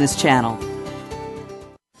America Business Channel.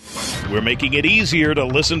 We're making it easier to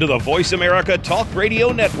listen to the Voice America Talk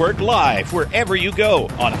Radio Network live wherever you go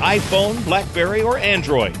on iPhone, BlackBerry, or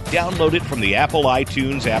Android. Download it from the Apple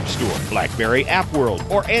iTunes App Store, BlackBerry App World,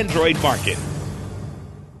 or Android Market.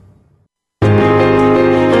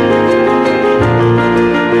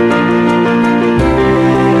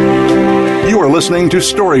 You are listening to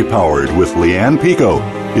Story Powered with Leanne Picot.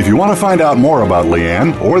 If you want to find out more about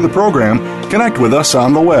Leanne or the program, connect with us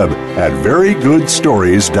on the web at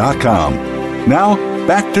verygoodstories.com. Now,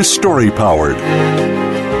 back to Story Powered.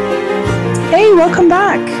 Hey, welcome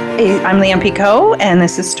back. I'm Leanne Picot, and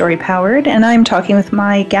this is Story Powered, and I'm talking with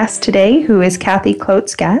my guest today, who is Kathy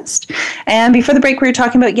Klotz-Guest. And before the break, we were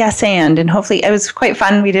talking about yes and hopefully it was quite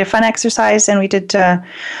fun. We did a fun exercise, and we did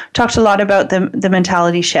talked a lot about the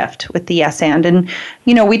mentality shift with the yes and. And,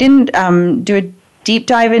 you know, we didn't do a deep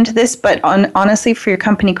dive into this, but honestly, for your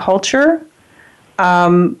company culture,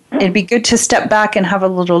 it'd be good to step back and have a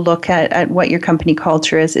little look at what your company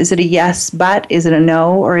culture is. Is it a yes, but? Is it a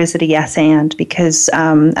no, or is it a yes, and? Because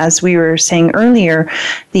as we were saying earlier,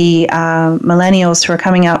 the millennials who are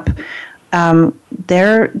coming up,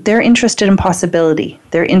 they're interested in possibility.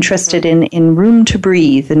 They're interested in room to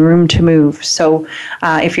breathe and room to move. So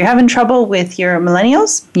if you're having trouble with your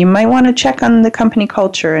millennials, you might want to check on the company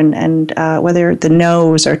culture and whether the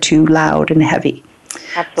no's are too loud and heavy.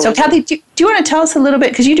 Absolutely. So, Kathy, do you want to tell us a little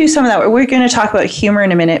bit, because you do some of that. We're going to talk about humor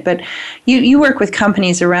in a minute, but you work with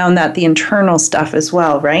companies around that, the internal stuff as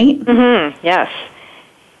well, right? Mm-hmm. Yes.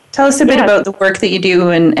 Tell us a bit about the work that you do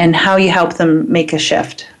and how you help them make a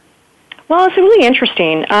shift. Well, it's really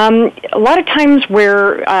interesting. A lot of times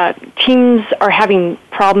where teams are having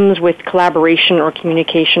problems with collaboration or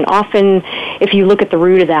communication, often if you look at the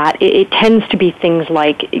root of that, it tends to be things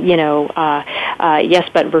like, yes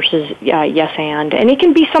but versus yes and. And it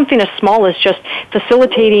can be something as small as just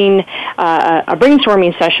facilitating a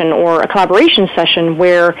brainstorming session or a collaboration session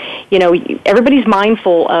where, everybody's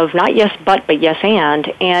mindful of not yes but yes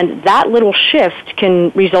and that little shift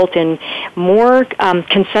can result in more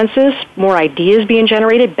consensus, more ideas being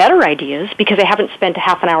generated, better ideas, because they haven't spent a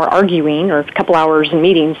half an hour arguing or a couple hours in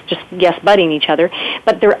meetings just yes-butting each other,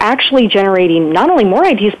 but they're actually generating not only more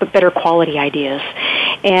ideas, but better quality ideas.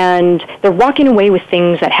 And they're walking away with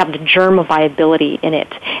things that have the germ of viability in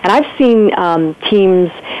it. And I've seen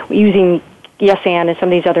teams using yes and some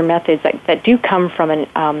of these other methods that do come from an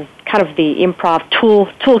kind of the improv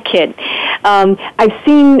toolkit. I've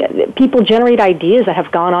seen people generate ideas that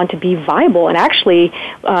have gone on to be viable, and actually,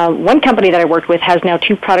 one company that I worked with has now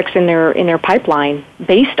 2 products in their pipeline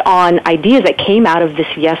based on ideas that came out of this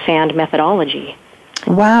yes and methodology.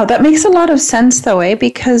 Wow, that makes a lot of sense, though,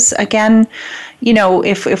 because again,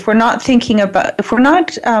 if we're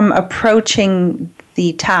not approaching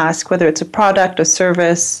the task, whether it's a product, a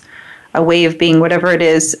service, a way of being, whatever it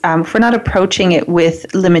is, if we're not approaching it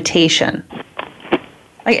with limitation.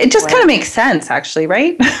 It just kind of makes sense, actually,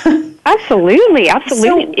 right? Absolutely.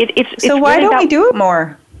 So why don't we do it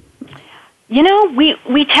more?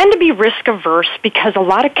 We tend to be risk averse because a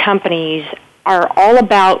lot of companies are all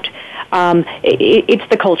about, it's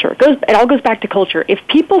the culture. It all goes back to culture. If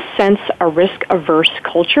people sense a risk averse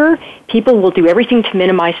culture, people will do everything to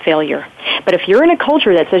minimize failure. But if you're in a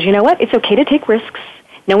culture that says, you know what, it's okay to take risks,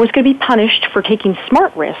 no one's going to be punished for taking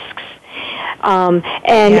smart risks.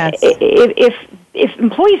 If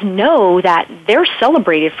employees know that they're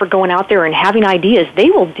celebrated for going out there and having ideas,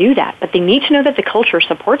 they will do that. But they need to know that the culture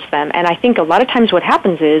supports them. And I think a lot of times what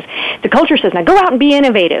happens is the culture says, now go out and be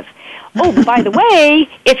innovative. Oh, but by the way,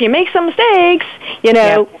 if you make some mistakes,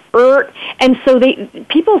 and so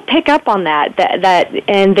people pick up on that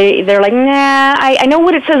and they're like, nah, I know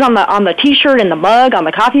what it says on the T-shirt and the mug, on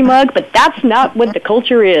the coffee mug, but that's not what the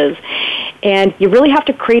culture is. And you really have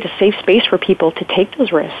to create a safe space for people to take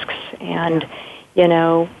those risks. And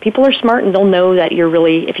people are smart and they'll know that you're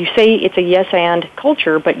really, if you say it's a yes and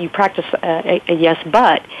culture, but you practice a yes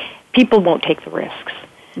but, people won't take the risks.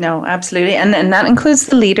 No, absolutely. And that includes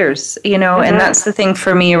the leaders, and that's the thing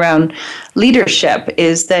for me around leadership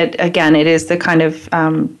is that, again, it is the kind of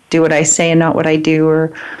do what I say and not what I do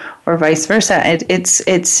or vice versa.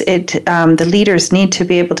 The leaders need to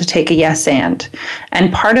be able to take a yes and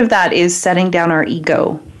part of that is setting down our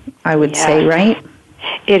ego, I would say, right?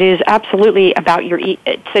 It is absolutely about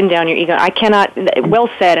sitting down your ego. Well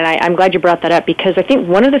said, and I'm glad you brought that up because I think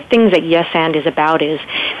one of the things that yes and is about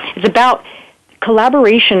it's about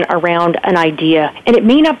collaboration around an idea, and it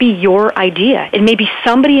may not be your idea. It may be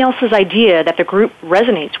somebody else's idea that the group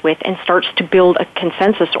resonates with and starts to build a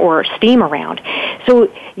consensus or steam around.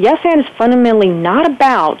 So yes and is fundamentally not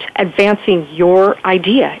about advancing your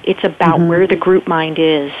idea. It's about where the group mind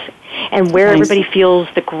is and where everybody feels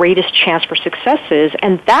the greatest chance for success is.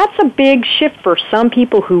 And that's a big shift for some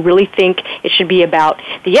people who really think it should be about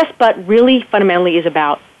the yes, but really fundamentally is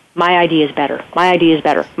about my idea is better, my idea is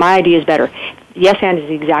better, my idea is better. Yes and is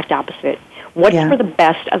the exact opposite. What's for the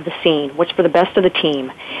best of the scene? What's for the best of the team?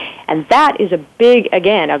 And that is a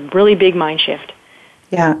really big mind shift.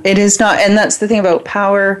 Yeah, it is not, and that's the thing about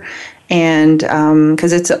power, and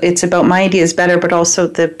because it's about my idea is better, but also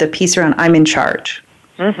the piece around I'm in charge.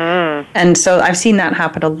 Mm-hmm. And so I've seen that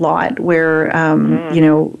happen a lot where,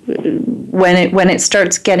 when it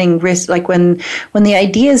starts getting risk, like when the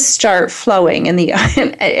ideas start flowing and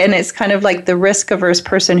and it's kind of like the risk averse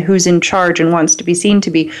person who's in charge and wants to be seen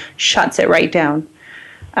to be shuts it right down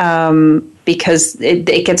because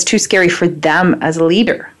it gets too scary for them as a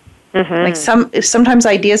leader. Mm-hmm. Like sometimes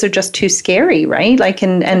ideas are just too scary, right? Like,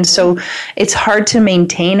 and so it's hard to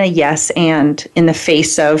maintain a yes and in the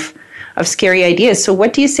face of scary ideas. So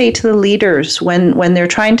what do you say to the leaders when they're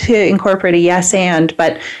trying to incorporate a yes and,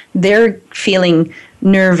 but they're feeling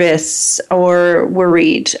nervous or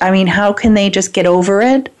worried? I mean, how can they just get over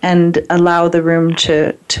it and allow the room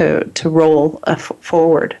to roll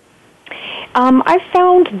forward? I've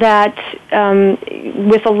found that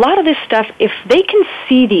with a lot of this stuff, if they can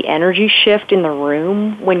see the energy shift in the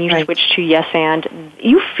room when you switch to yes and,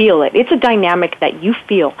 you feel it. It's a dynamic that you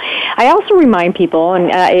feel. I also remind people,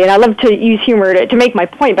 and I love to use humor to make my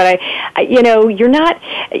point, but you're not,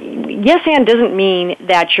 yes and doesn't mean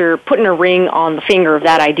that you're putting a ring on the finger of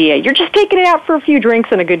that idea. You're just taking it out for a few drinks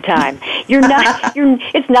and a good time.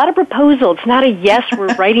 It's not a proposal. It's not a yes,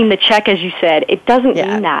 we're writing the check, as you said. It doesn't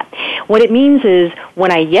mean that. What it means is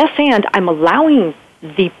when I yes and, I'm allowing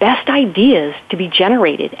the best ideas to be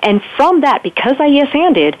generated. And from that, because I yes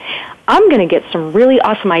anded, I'm going to get some really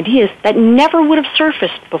awesome ideas that never would have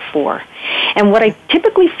surfaced before. And what I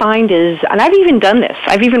typically find is, and I've even done this,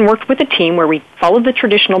 I've even worked with a team where we followed the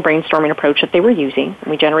traditional brainstorming approach that they were using, and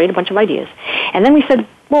we generated a bunch of ideas. And then we said,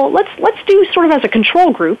 well, let's do sort of as a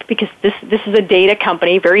control group, because this is a data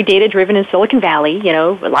company, very data-driven in Silicon Valley,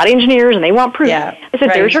 a lot of engineers, and they want proof. I said,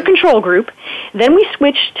 there's your control group. Then we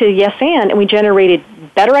switched to yes and we generated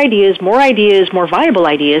better ideas, more viable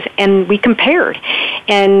ideas, and we compared.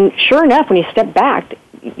 And sure enough, when you step back,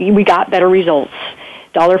 we got better results,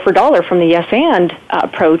 dollar for dollar, from the yes and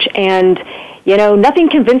approach. And, nothing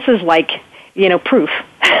convinces like, proof.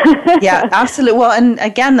 Yeah, absolutely. Well, and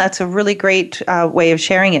again, that's a really great way of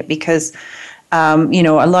sharing it, because a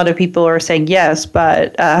lot of people are saying yes,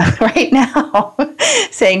 but right now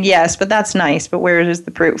saying yes, but that's nice, but where is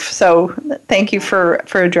the proof? So thank you for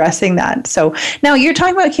addressing that. So now you're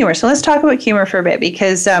talking about humor. So let's talk about humor for a bit,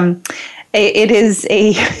 because it is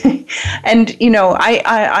and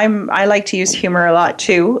I like to use humor a lot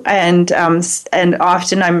too, and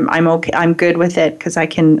often I'm good with it because I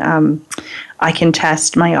can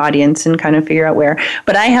test my audience and kind of figure out where.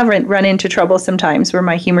 But I have run into trouble sometimes where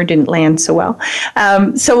my humor didn't land so well.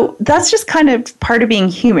 So that's just kind of part of being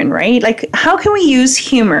human, right? Like, how can we use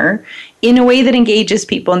humor in a way that engages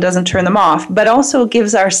people and doesn't turn them off, but also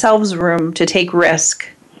gives ourselves room to take risk,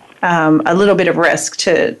 a little bit of risk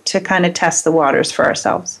to kind of test the waters for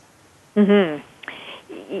ourselves? Mm-hmm.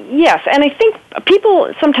 Yes, and I think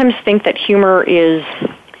people sometimes think that humor is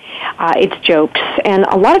it's jokes, and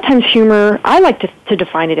a lot of times humor, I like to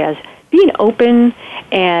define it as being open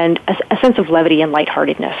and a sense of levity and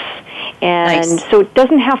lightheartedness. And so it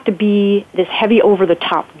doesn't have to be this heavy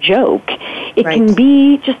over-the-top joke. It can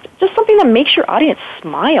be just something that makes your audience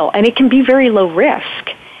smile, and it can be very low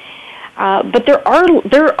risk. But there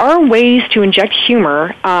are ways to inject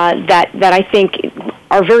humor that I think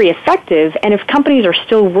are very effective, and if companies are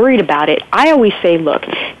still worried about it, I always say, look,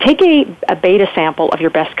 take a beta sample of your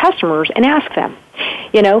best customers and ask them,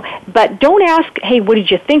 but don't ask, hey, what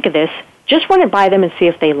did you think of this? Just run it by them and see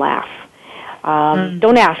if they laugh.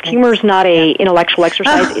 Don't ask. Humor is not a intellectual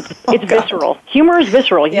exercise. It's visceral. Humor is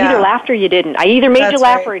visceral. You either laughed or you didn't. I either made you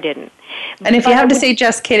laugh or I didn't. And if you have to say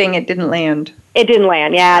just kidding, it didn't land. It didn't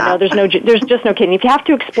land. No, there's just no kidding. If you have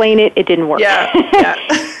to explain it, it didn't work.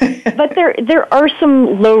 But there are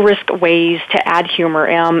some low risk ways to add humor.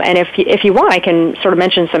 And if you want, I can sort of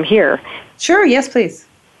mention some here. Sure. Yes, please.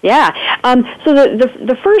 Yeah. So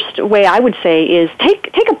the first way I would say is take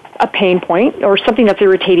a pain point or something that's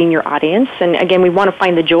irritating your audience, and again, we want to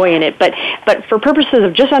find the joy in it. But for purposes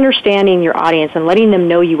of just understanding your audience and letting them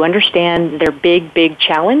know you understand their big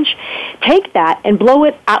challenge, take that and blow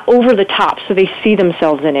it over the top so they see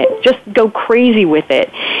themselves in it. Just go crazy with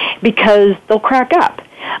it, because they'll crack up.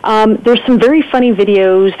 There's some very funny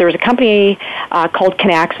videos. There's a company called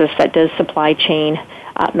Kinaxis that does supply chain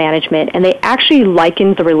management, and they actually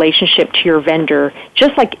likened the relationship to your vendor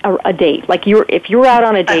just like a date. Like if you were out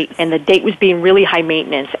on a date and the date was being really high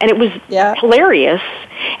maintenance, and it was hilarious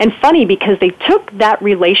and funny because they took that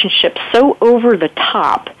relationship so over the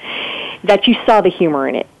top that you saw the humor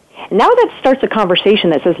in it. And now that starts a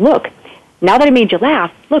conversation that says, look, now that I made you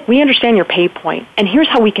laugh, look, we understand your pay point, and here's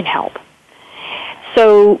how we can help.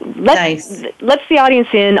 So let's the audience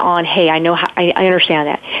in on, hey, I know I understand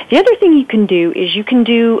that. The other thing you can do is you can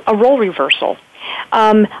do a role reversal.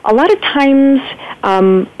 A lot of times,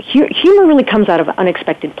 humor really comes out of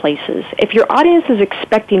unexpected places. If your audience is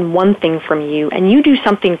expecting one thing from you and you do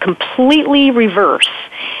something completely reverse,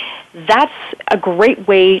 that's a great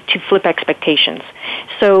way to flip expectations.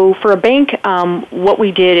 So for a bank, what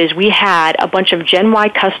we did is we had a bunch of Gen Y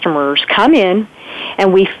customers come in,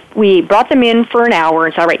 and we brought them in for an hour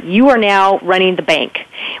and said, all right, you are now running the bank.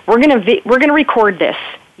 We're gonna record this.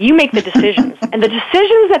 You make the decisions. And the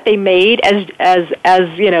decisions that they made as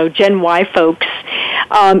Gen Y folks,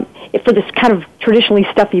 for this kind of traditionally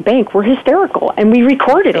stuffy bank were hysterical, and we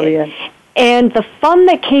recorded it. Yeah. And the fun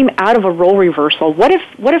that came out of a role reversal, what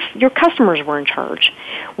if your customers were in charge?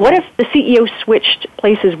 What if the CEO switched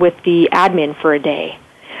places with the admin for a day?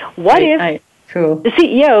 What if the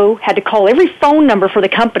CEO had to call every phone number for the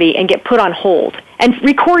company and get put on hold and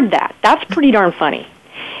record that? That's pretty darn funny.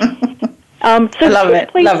 I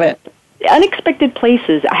love it. Unexpected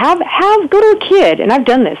places. Go to a kid, and I've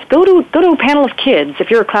done this. Go to a panel of kids if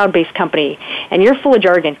you're a cloud-based company and you're full of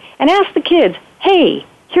jargon, and ask the kids, hey,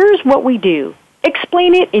 here's what we do.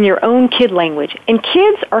 Explain it in your own kid language. And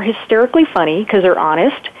kids are hysterically funny because they're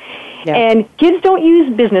honest, and kids don't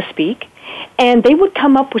use business speak, and they would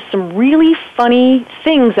come up with some really funny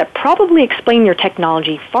things that probably explain your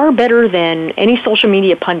technology far better than any social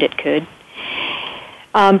media pundit could.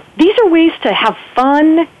 These are ways to have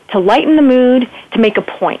fun, to lighten the mood, to make a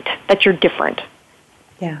point that you're different.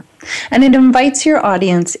 Yeah. And it invites your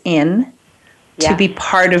audience in to be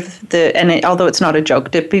part of although it's not a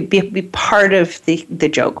joke, to be part of the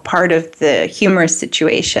joke, part of the humorous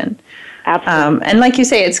situation. Absolutely. And like you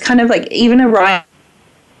say, it's kind of like even a rhyme.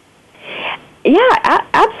 Yeah,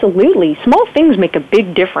 absolutely. Small things make a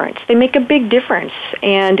big difference. They make a big difference.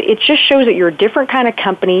 And it just shows that you're a different kind of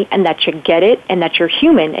company and that you get it and that you're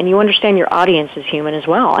human and you understand your audience is human as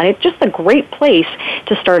well. And it's just a great place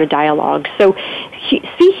to start a dialogue. So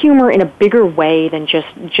see humor in a bigger way than just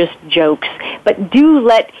jokes. But do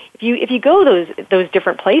if you go those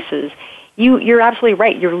different places, you're absolutely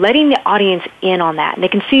right. You're letting the audience in on that, and they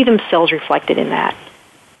can see themselves reflected in that.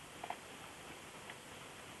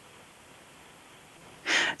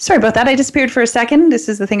 Sorry about that. I disappeared for a second. This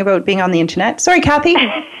is the thing about being on the internet. Sorry, Kathy.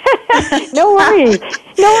 No worries.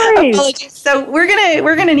 Apologies. So we're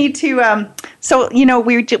gonna need to.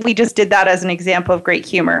 We just did that as an example of great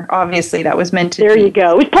humor. Obviously, that was meant to. There you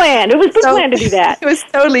go. It was planned. It was planned to do that. It was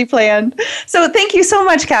totally planned. So thank you so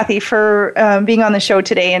much, Kathy, for being on the show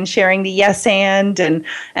today and sharing the yes and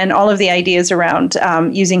all of the ideas around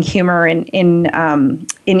using humor in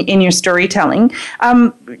your storytelling.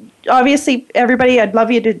 Obviously, everybody, I'd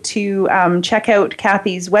love you to check out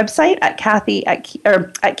Kathy's website at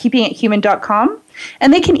keepingithuman.com.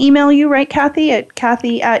 And they can email you, right, Kathy, at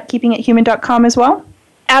keepingithuman.com as well?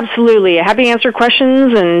 Absolutely. Happy to answer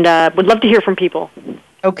questions and would love to hear from people.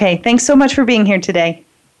 Okay. Thanks so much for being here today.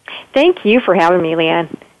 Thank you for having me,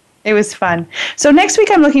 Leanne. It was fun. So next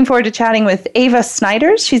week, I'm looking forward to chatting with Ava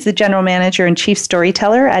Snyders. She's the general manager and chief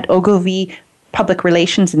storyteller at Ogilvy Public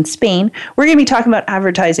Relations in Spain. We're going to be talking about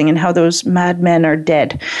advertising and how those madmen are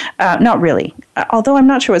dead. Not really, although I'm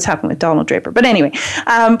not sure what's happened with Donald Draper. But anyway,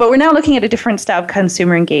 but we're now looking at a different style of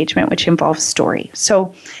consumer engagement, which involves story.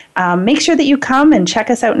 So make sure that you come and check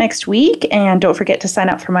us out next week. And don't forget to sign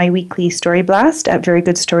up for my weekly story blast at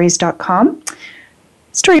verygoodstories.com.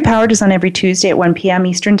 Story Powered is on every Tuesday at 1 p.m.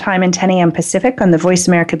 Eastern Time and 10 a.m. Pacific on the Voice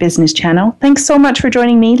America Business Channel. Thanks so much for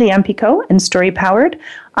joining me, Leanne Picot, and Story Powered.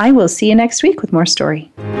 I will see you next week with more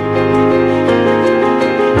story.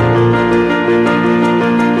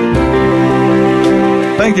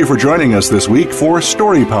 Thank you for joining us this week for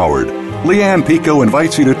Story Powered. Leanne Picot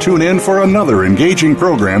invites you to tune in for another engaging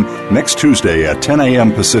program next Tuesday at 10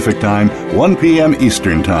 a.m. Pacific Time, 1 p.m.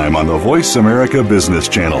 Eastern Time on the Voice America Business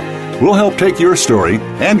Channel. We'll help take your story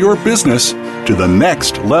and your business to the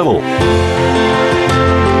next level.